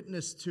a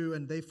witness to,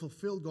 and they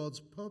fulfilled God's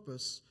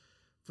purpose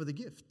for the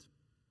gift.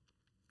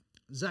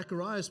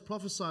 Zacharias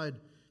prophesied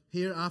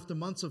here after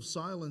months of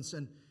silence,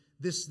 and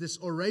this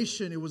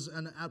oration, it was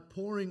an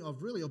outpouring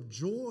of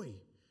joy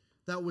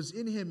that was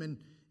in him, and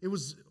it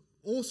was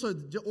also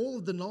all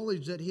of the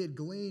knowledge that he had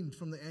gleaned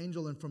from the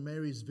angel and from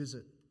Mary's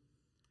visit.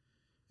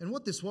 And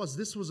what this was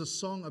a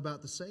song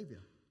about the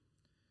Savior.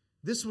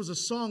 This was a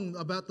song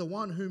about the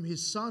one whom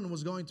his son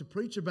was going to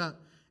preach about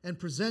and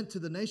present to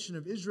the nation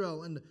of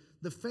Israel. And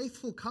the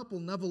faithful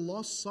couple never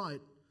lost sight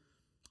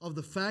of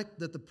the fact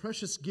that the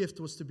precious gift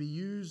was to be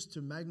used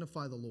to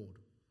magnify the Lord.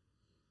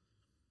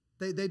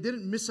 They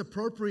didn't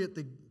misappropriate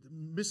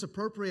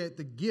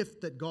the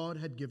gift that God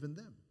had given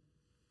them.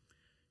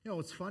 You know,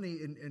 it's funny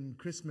in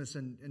Christmas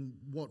and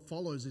what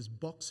follows is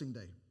Boxing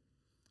Day.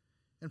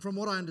 And from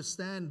what I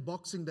understand,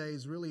 Boxing Day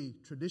is really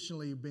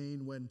traditionally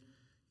been when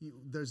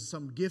there's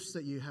some gifts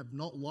that you have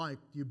not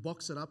liked, you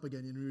box it up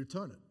again and you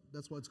return it.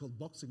 That's why it's called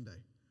Boxing Day.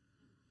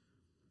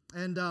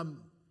 And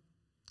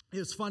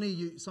it's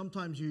funny,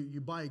 sometimes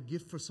you buy a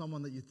gift for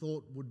someone that you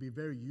thought would be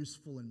very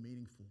useful and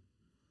meaningful.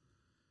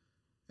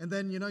 And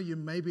then, you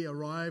maybe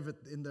arrive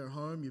in their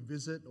home, you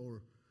visit,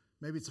 or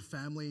maybe it's a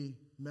family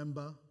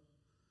member,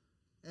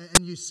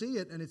 and you see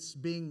it and it's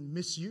being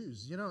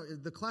misused.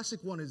 The classic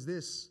one is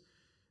this.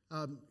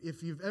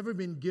 If you've ever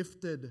been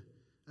gifted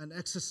an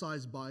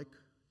exercise bike,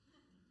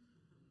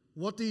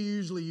 what do you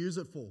usually use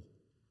it for?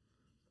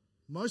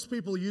 Most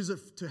people use it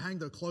to hang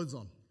their clothes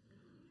on,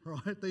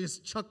 right? They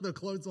just chuck their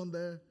clothes on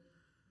there.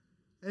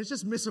 And it's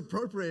just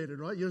misappropriated,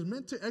 right? You're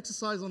meant to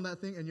exercise on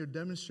that thing and you're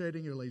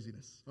demonstrating your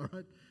laziness, all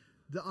right?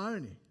 The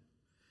irony.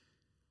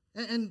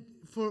 And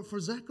for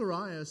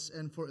Zacharias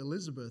and for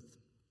Elizabeth,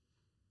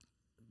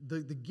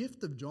 the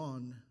gift of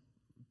John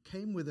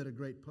came with it a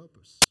great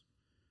purpose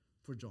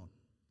for John.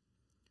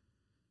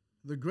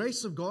 The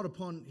grace of God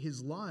upon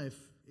his life,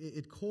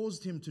 it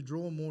caused him to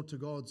draw more to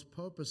God's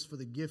purpose for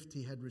the gift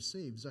he had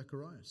received,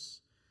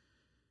 Zacharias.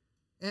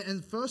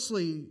 And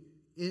firstly,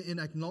 in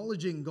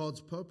acknowledging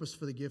God's purpose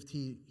for the gift,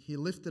 he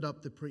lifted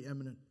up the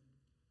preeminent.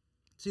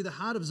 See, the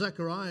heart of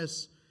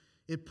Zacharias,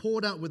 it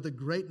poured out with the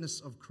greatness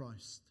of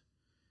Christ.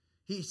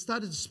 He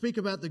started to speak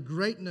about the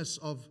greatness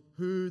of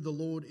who the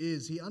Lord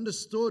is. He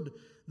understood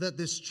that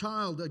this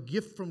child, a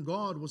gift from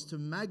God, was to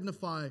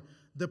magnify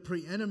the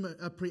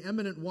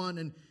preeminent one.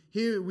 And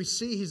here we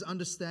see his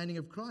understanding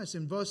of Christ.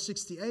 In verse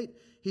 68,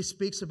 he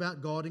speaks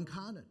about God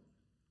incarnate.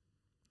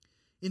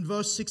 In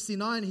verse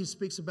 69, he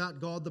speaks about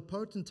God the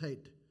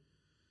potentate.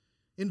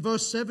 In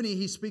verse 70,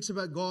 he speaks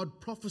about God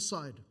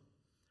prophesied.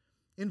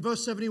 In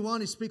verse 71,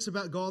 he speaks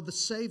about God the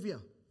Savior.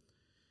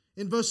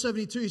 In verse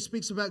 72, he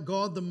speaks about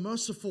God the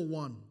merciful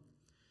one.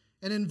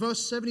 And in verse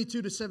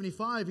 72 to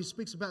 75, he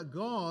speaks about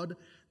God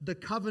the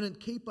covenant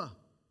keeper.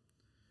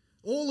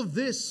 All of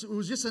this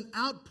was just an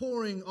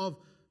outpouring of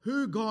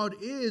who God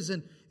is.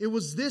 And it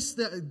was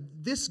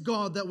this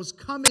God that was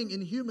coming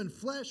in human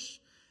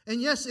flesh.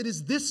 And yes, it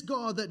is this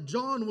God that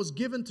John was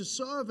given to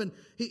serve. And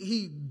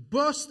he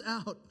burst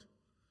out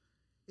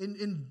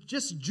in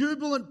just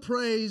jubilant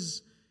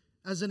praise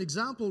as an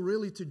example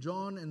really to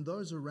John and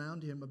those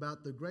around him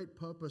about the great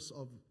purpose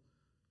of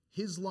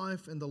his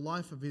life and the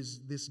life of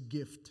this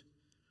gift.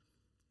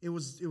 It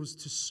was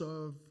to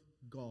serve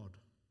God.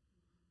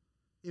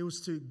 It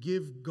was to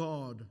give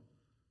God,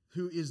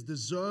 who is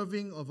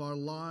deserving of our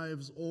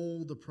lives,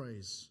 all the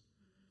praise.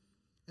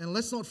 And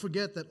let's not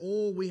forget that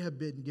all we have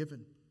been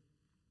given,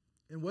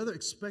 and whether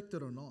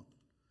expected or not,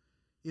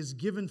 is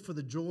given for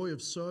the joy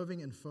of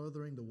serving and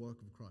furthering the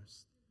work of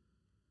Christ.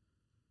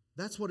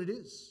 That's what it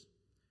is.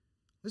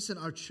 Listen,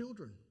 our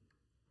children,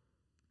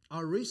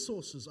 our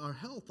resources, our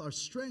health, our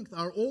strength,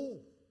 our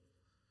all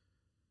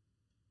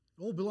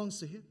belongs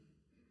to Him.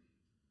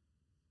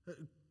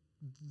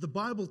 The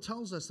Bible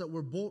tells us that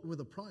we're bought with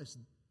a price.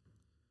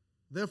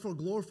 Therefore,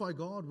 glorify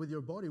God with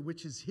your body,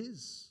 which is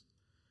His.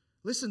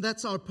 Listen,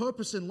 that's our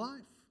purpose in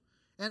life.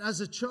 And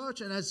as a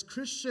church and as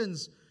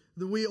Christians,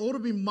 we ought to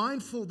be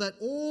mindful that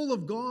all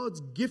of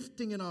God's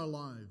gifting in our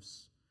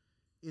lives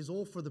is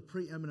all for the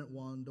preeminent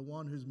one, the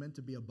one who's meant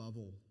to be above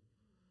all.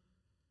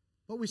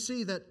 But we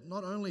see that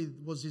not only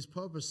was His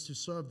purpose to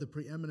serve the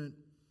preeminent,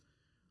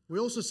 we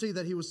also see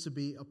that He was to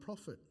be a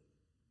prophet.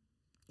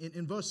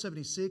 In verse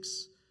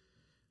 76,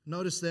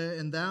 notice there,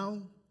 and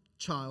thou,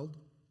 child,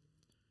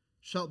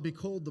 shalt be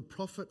called the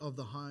prophet of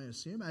the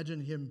highest. Can you imagine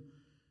Him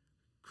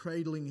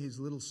cradling His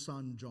little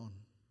son, John?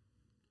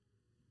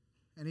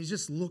 And He's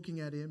just looking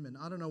at him, and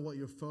I don't know what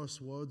your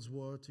first words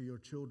were to your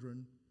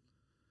children,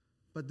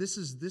 but this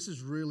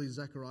is really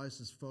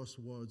Zacharias' first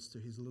words to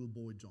his little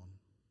boy, John.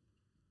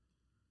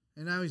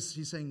 And now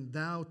he's saying,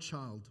 thou,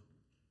 child,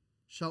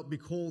 shalt be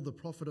called the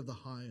prophet of the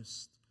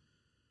highest,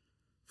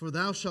 for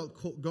thou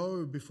shalt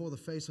go before the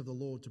face of the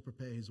Lord to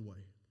prepare His way.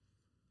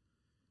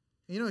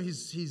 And you know,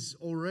 he's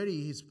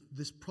already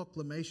this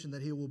proclamation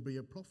that he will be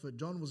a prophet.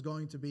 John was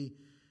going to be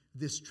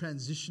this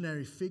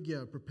transitionary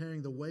figure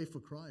preparing the way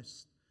for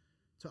Christ,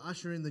 to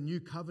usher in the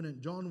new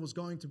covenant. John was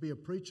going to be a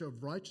preacher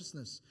of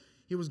righteousness.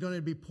 He was going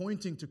to be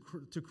pointing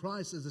to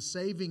Christ as a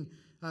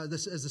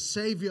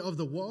savior of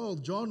the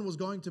world. John was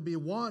going to be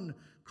one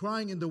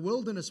crying in the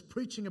wilderness,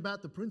 preaching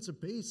about the Prince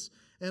of Peace.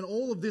 And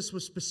all of this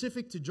was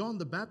specific to John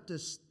the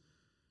Baptist.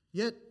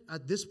 Yet,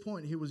 at this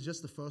point, he was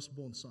just the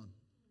firstborn son.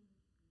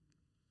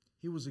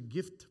 He was a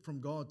gift from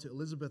God to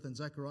Elizabeth and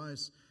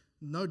Zacharias.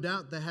 No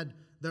doubt they had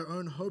their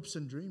own hopes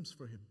and dreams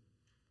for him.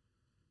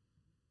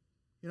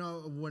 You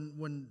know,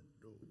 when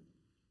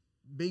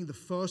being the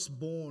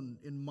firstborn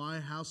in my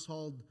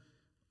household,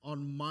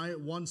 on my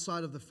one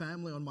side of the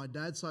family, on my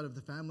dad's side of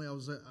the family, I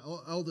was the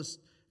eldest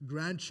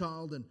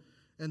grandchild,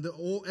 and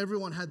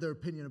everyone had their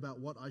opinion about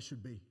what I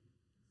should be.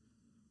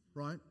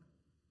 Right?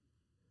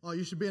 Oh,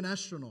 you should be an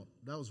astronaut.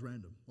 That was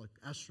random. Like,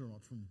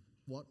 astronaut from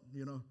what,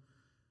 you know?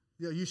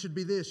 Yeah, you should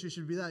be this, you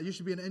should be that. You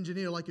should be an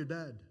engineer like your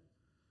dad.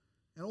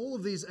 And all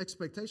of these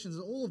expectations,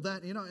 all of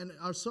that, you know, and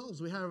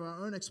ourselves, we have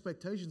our own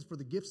expectations for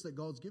the gifts that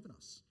God's given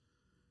us.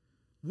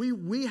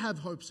 We have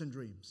hopes and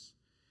dreams.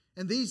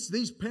 And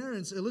these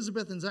parents,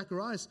 Elizabeth and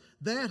Zacharias,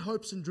 they had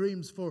hopes and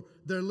dreams for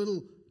their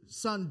little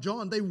son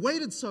John. They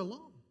waited so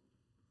long.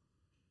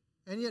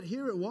 And yet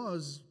here it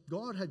was,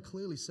 God had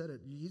clearly said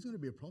it. He's going to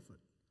be a prophet.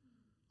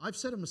 I've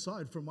set him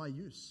aside for my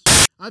use.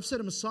 I've set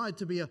him aside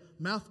to be a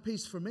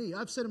mouthpiece for me.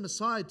 I've set him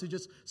aside to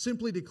just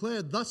simply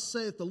declare, thus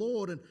saith the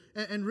Lord.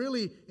 And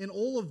really, in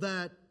all of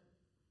that,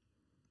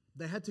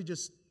 they had to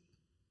just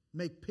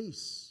make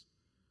peace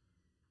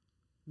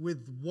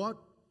with what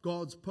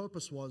God's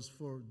purpose was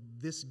for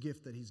this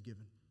gift that He's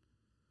given.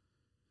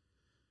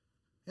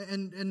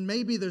 And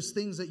maybe there's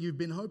things that you've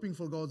been hoping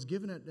for, God's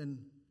given it, and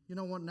you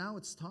know what, now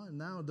it's time.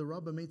 Now the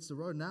rubber meets the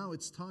road. Now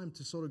it's time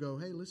to sort of go,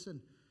 hey,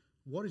 listen,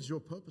 what is your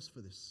purpose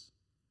for this?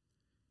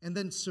 And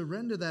then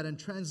surrender that and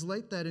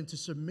translate that into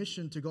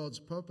submission to God's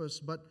purpose.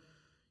 But,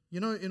 you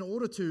know, in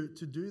order to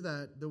do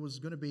that, there was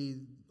going to be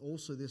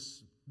also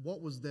this,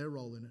 what was their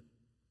role in it?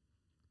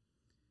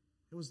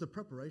 It was the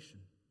preparation.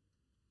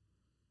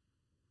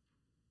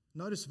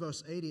 Notice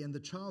verse 80, and the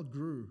child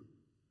grew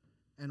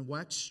and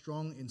waxed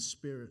strong in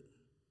spirit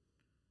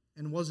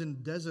and was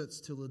in deserts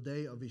till the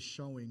day of his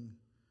showing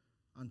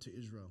unto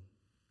Israel.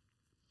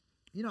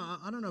 You know,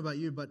 I don't know about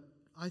you, but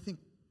I think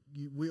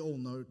we all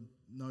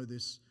know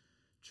this.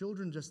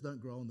 Children just don't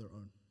grow on their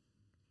own.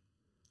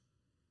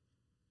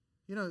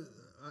 You know,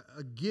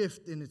 a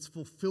gift in its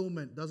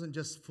fulfillment doesn't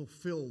just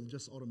fulfill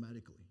just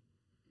automatically.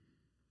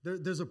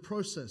 There's a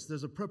process,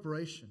 there's a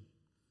preparation.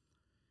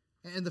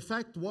 And the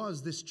fact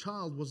was, this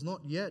child was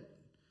not yet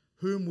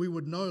whom we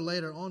would know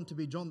later on to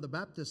be John the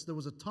Baptist. There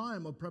was a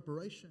time of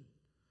preparation.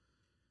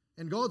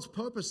 And God's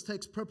purpose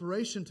takes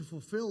preparation to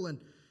fulfill. And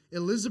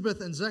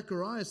Elizabeth and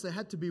Zacharias, they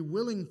had to be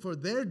willing for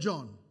their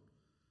John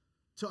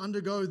to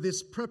undergo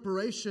this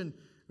preparation.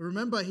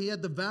 Remember, he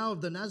had the vow of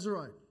the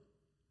Nazarite.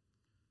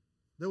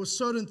 There were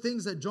certain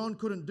things that John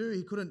couldn't do.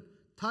 He couldn't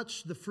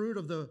touch the fruit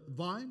of the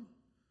vine.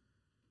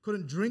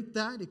 Couldn't drink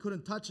that. He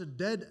couldn't touch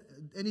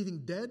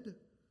anything dead.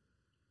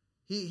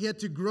 He had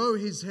to grow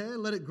his hair,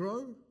 let it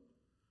grow.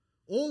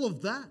 All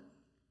of that.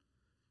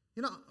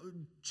 You know,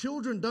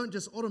 children don't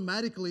just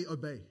automatically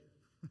obey.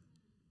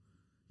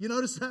 You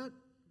notice that?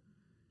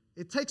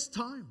 It takes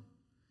time.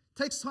 It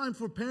takes time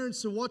for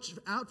parents to watch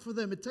out for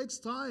them. It takes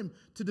time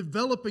to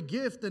develop a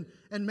gift.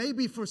 And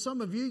maybe for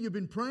some of you, you've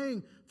been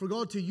praying for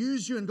God to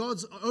use you and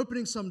God's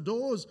opening some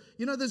doors.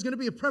 There's going to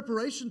be a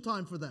preparation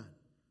time for that.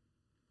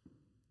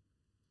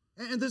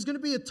 And there's going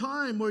to be a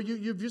time where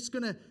you're just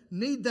going to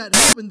need that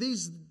help. And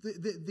these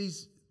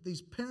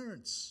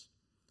parents,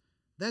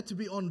 they had to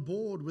be on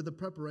board with the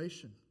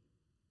preparation.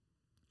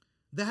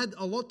 They had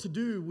a lot to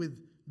do with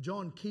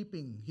John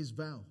keeping his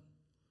vow.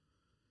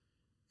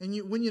 And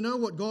when you know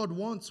what God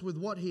wants with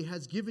what He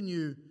has given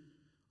you,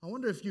 I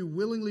wonder if you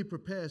willingly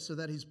prepare so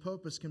that His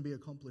purpose can be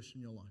accomplished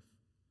in your life.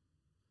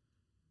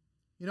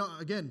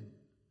 Again,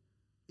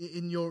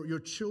 in your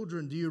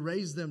children, do you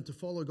raise them to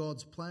follow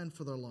God's plan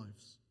for their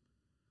lives?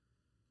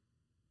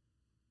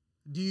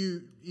 Do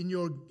you, in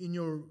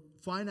your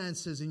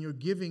finances, in your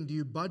giving, do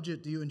you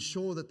budget? Do you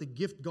ensure that the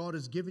gift God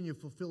has given you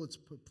fulfills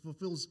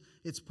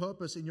its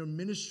purpose? In your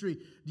ministry,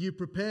 do you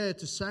prepare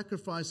to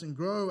sacrifice and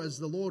grow as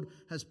the Lord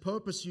has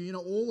purposed you?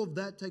 All of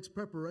that takes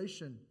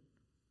preparation.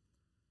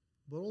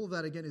 But all of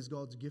that, again, is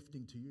God's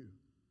gifting to you.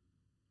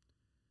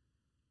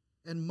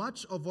 And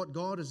much of what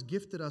God has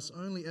gifted us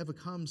only ever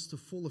comes to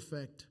full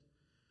effect,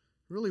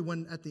 really,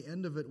 when at the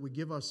end of it, we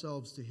give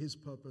ourselves to His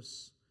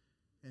purpose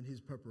and His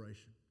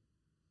preparation.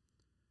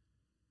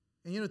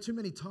 And too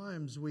many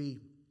times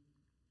we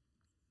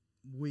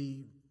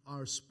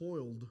are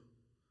spoiled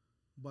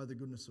by the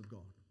goodness of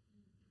God.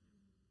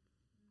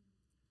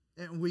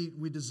 And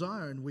we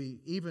desire, and we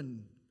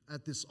even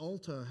at this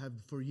altar have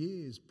for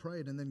years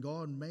prayed, and then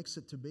God makes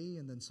it to be,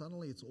 and then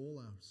suddenly it's all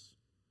ours.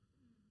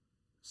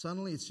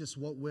 Suddenly it's just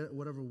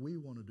whatever we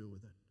want to do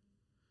with it.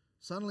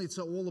 Suddenly it's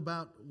all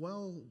about,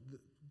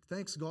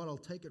 thanks God, I'll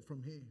take it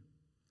from here.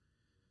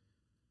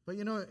 But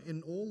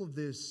in all of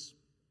this,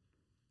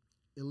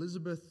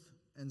 Elizabeth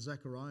and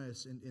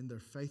Zacharias, in their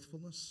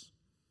faithfulness,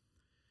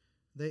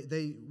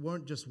 they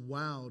weren't just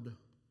wowed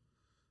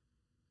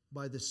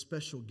by this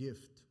special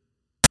gift.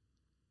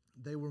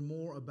 They were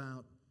more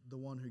about the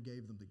one who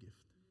gave them the gift.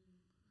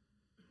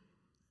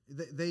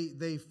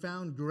 They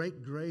found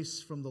great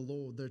grace from the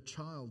Lord. Their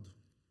child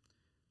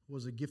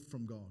was a gift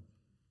from God.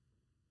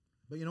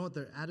 But you know what?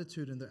 Their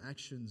attitude and their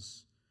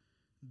actions,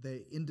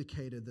 they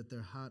indicated that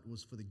their heart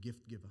was for the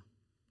gift giver.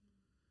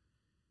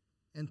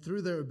 And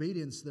through their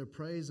obedience, their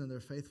praise, and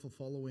their faithful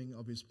following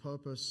of His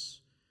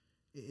purpose,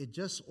 it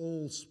just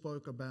all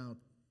spoke about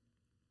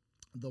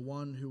the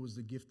one who was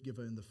the gift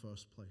giver in the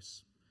first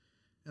place.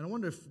 And I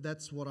wonder if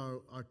that's what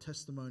our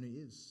testimony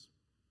is.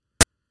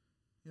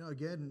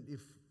 Again,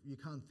 if you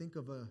can't think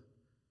of a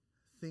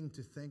thing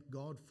to thank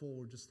God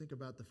for, just think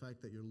about the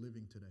fact that you're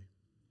living today.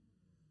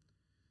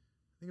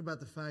 Think about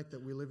the fact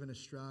that we live in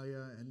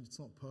Australia, and it's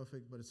not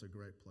perfect, but it's a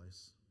great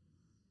place.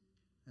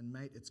 And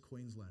mate, it's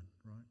Queensland,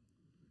 right?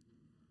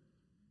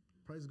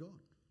 Praise God.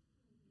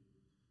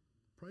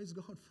 Praise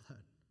God for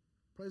that.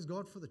 Praise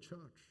God for the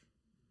church.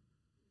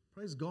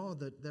 Praise God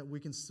that we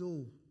can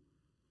still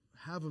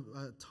have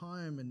a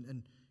time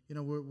and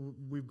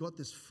we've got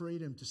this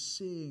freedom to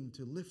sing,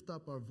 to lift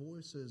up our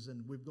voices,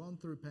 and we've gone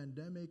through a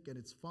pandemic and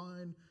it's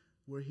fine.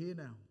 We're here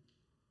now.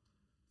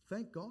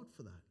 Thank God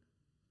for that.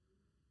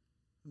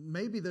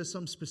 Maybe there's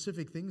some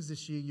specific things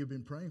this year you've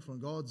been praying for,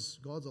 and God's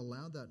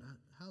allowed that.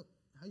 How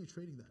are you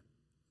treating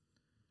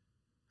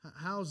that?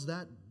 How's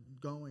that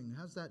going?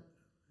 Has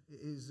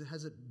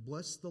it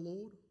blessed the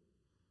Lord?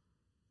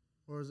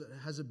 Or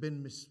has it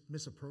been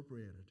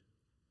misappropriated?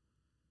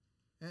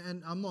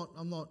 And I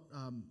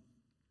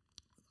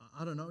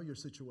don't know your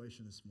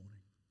situation this morning.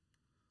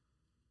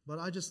 But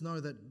I just know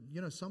that,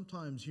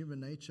 sometimes human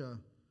nature,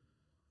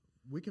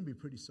 we can be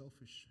pretty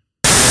selfish.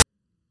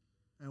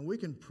 And we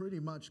can pretty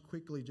much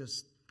quickly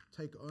just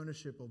take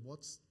ownership of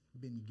what's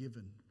been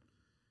given.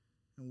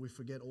 And we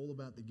forget all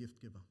about the gift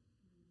giver.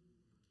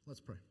 Let's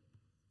pray.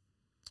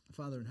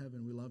 Father in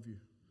heaven, we love you.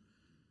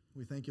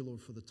 We thank you, Lord,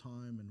 for the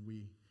time, and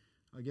we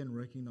again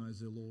recognize,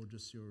 dear Lord,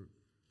 just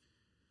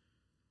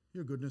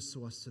your goodness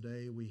to us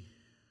today. We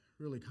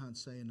really can't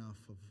say enough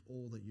of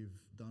all that you've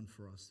done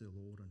for us, dear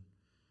Lord. And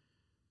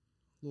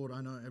Lord,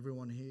 I know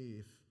everyone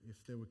here,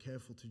 if they were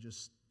careful to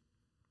just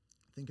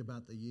think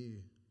about the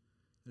year,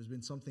 there's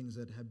been some things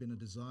that have been a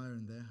desire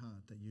in their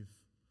heart that you've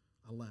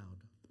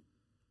allowed.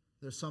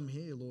 There's some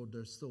here, Lord,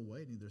 they're still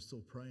waiting, they're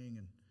still praying,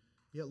 and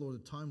yet, Lord,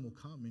 the time will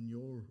come in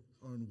your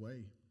own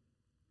way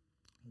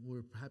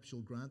where perhaps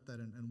you'll grant that,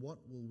 and what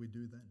will we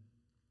do then?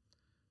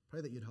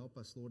 Pray that you'd help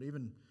us, Lord,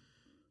 even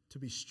to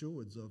be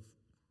stewards of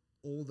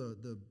all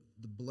the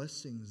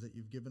blessings that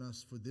you've given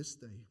us for this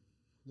day.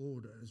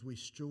 Lord, as we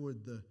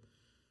steward the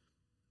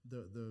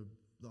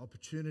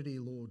opportunity,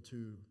 Lord,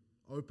 to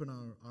open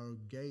our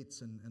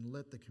gates and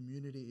let the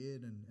community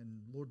in,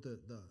 and Lord, the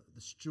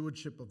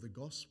stewardship of the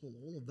gospel,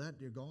 all of that,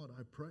 dear God,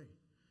 I pray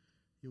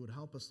you would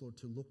help us, Lord,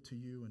 to look to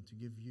you and to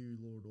give you,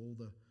 Lord, all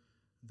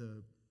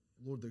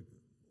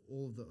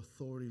of the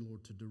authority,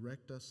 Lord, to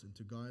direct us and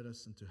to guide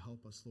us and to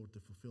help us, Lord, to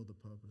fulfill the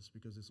purpose,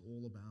 because it's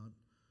all about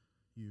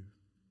you.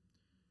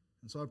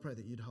 And so I pray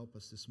that you'd help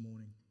us this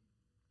morning.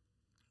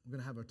 We're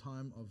going to have a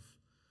time of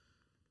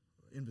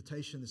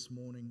invitation this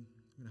morning.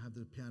 We're going to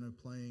have the piano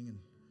playing,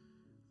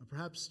 and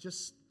perhaps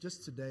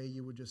just today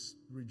you would just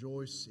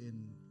rejoice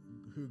in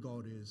who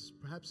God is.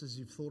 Perhaps as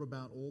you've thought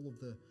about all of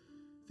the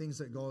things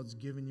that God's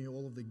given you,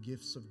 all of the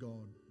gifts of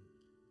God,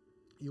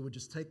 you would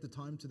just take the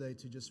time today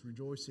to just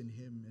rejoice in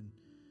Him,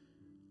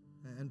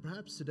 and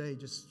perhaps today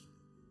just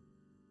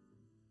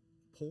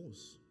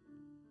pause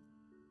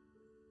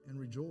and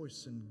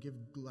rejoice and give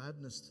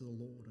gladness to the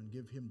Lord and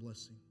give Him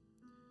blessing.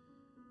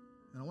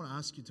 And I want to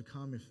ask you to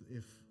come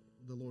if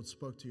the Lord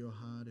spoke to your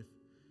heart, if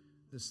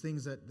there's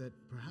things that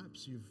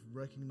perhaps you've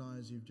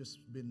recognized you've just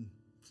been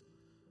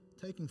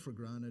taking for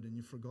granted and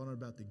you've forgotten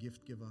about the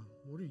gift giver.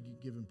 What do you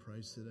give Him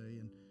praise today?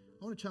 And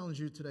I want to challenge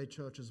you today,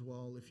 church, as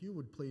well. If you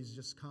would please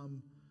just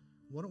come.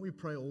 Why don't we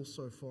pray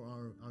also for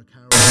our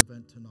carol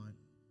event tonight?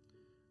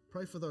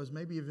 Pray for those.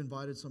 Maybe you've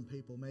invited some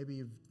people. Maybe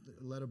you've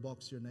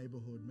letterboxed your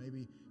neighborhood.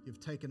 Maybe you've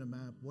taken a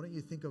map. Why don't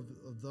you think of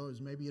those?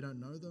 Maybe you don't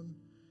know them.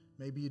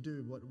 Maybe you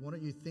do. Why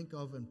don't you think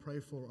of and pray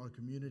for our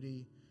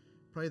community?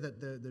 Pray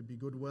that there'd be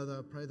good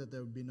weather. Pray that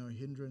there would be no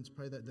hindrance.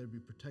 Pray that there'd be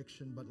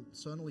protection. But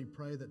certainly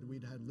pray that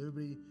we'd had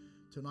liberty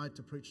tonight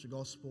to preach the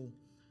gospel,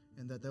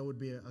 and that there would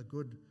be a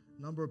good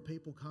number of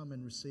people come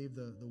and receive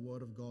the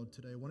word of God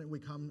today. Why don't we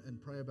come and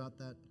pray about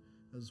that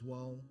as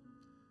well?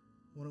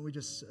 Why don't we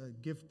just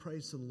give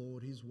praise to the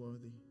Lord? He's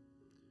worthy.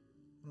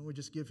 Why don't we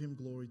just give Him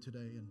glory today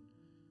and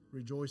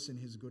rejoice in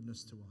His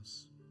goodness to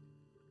us?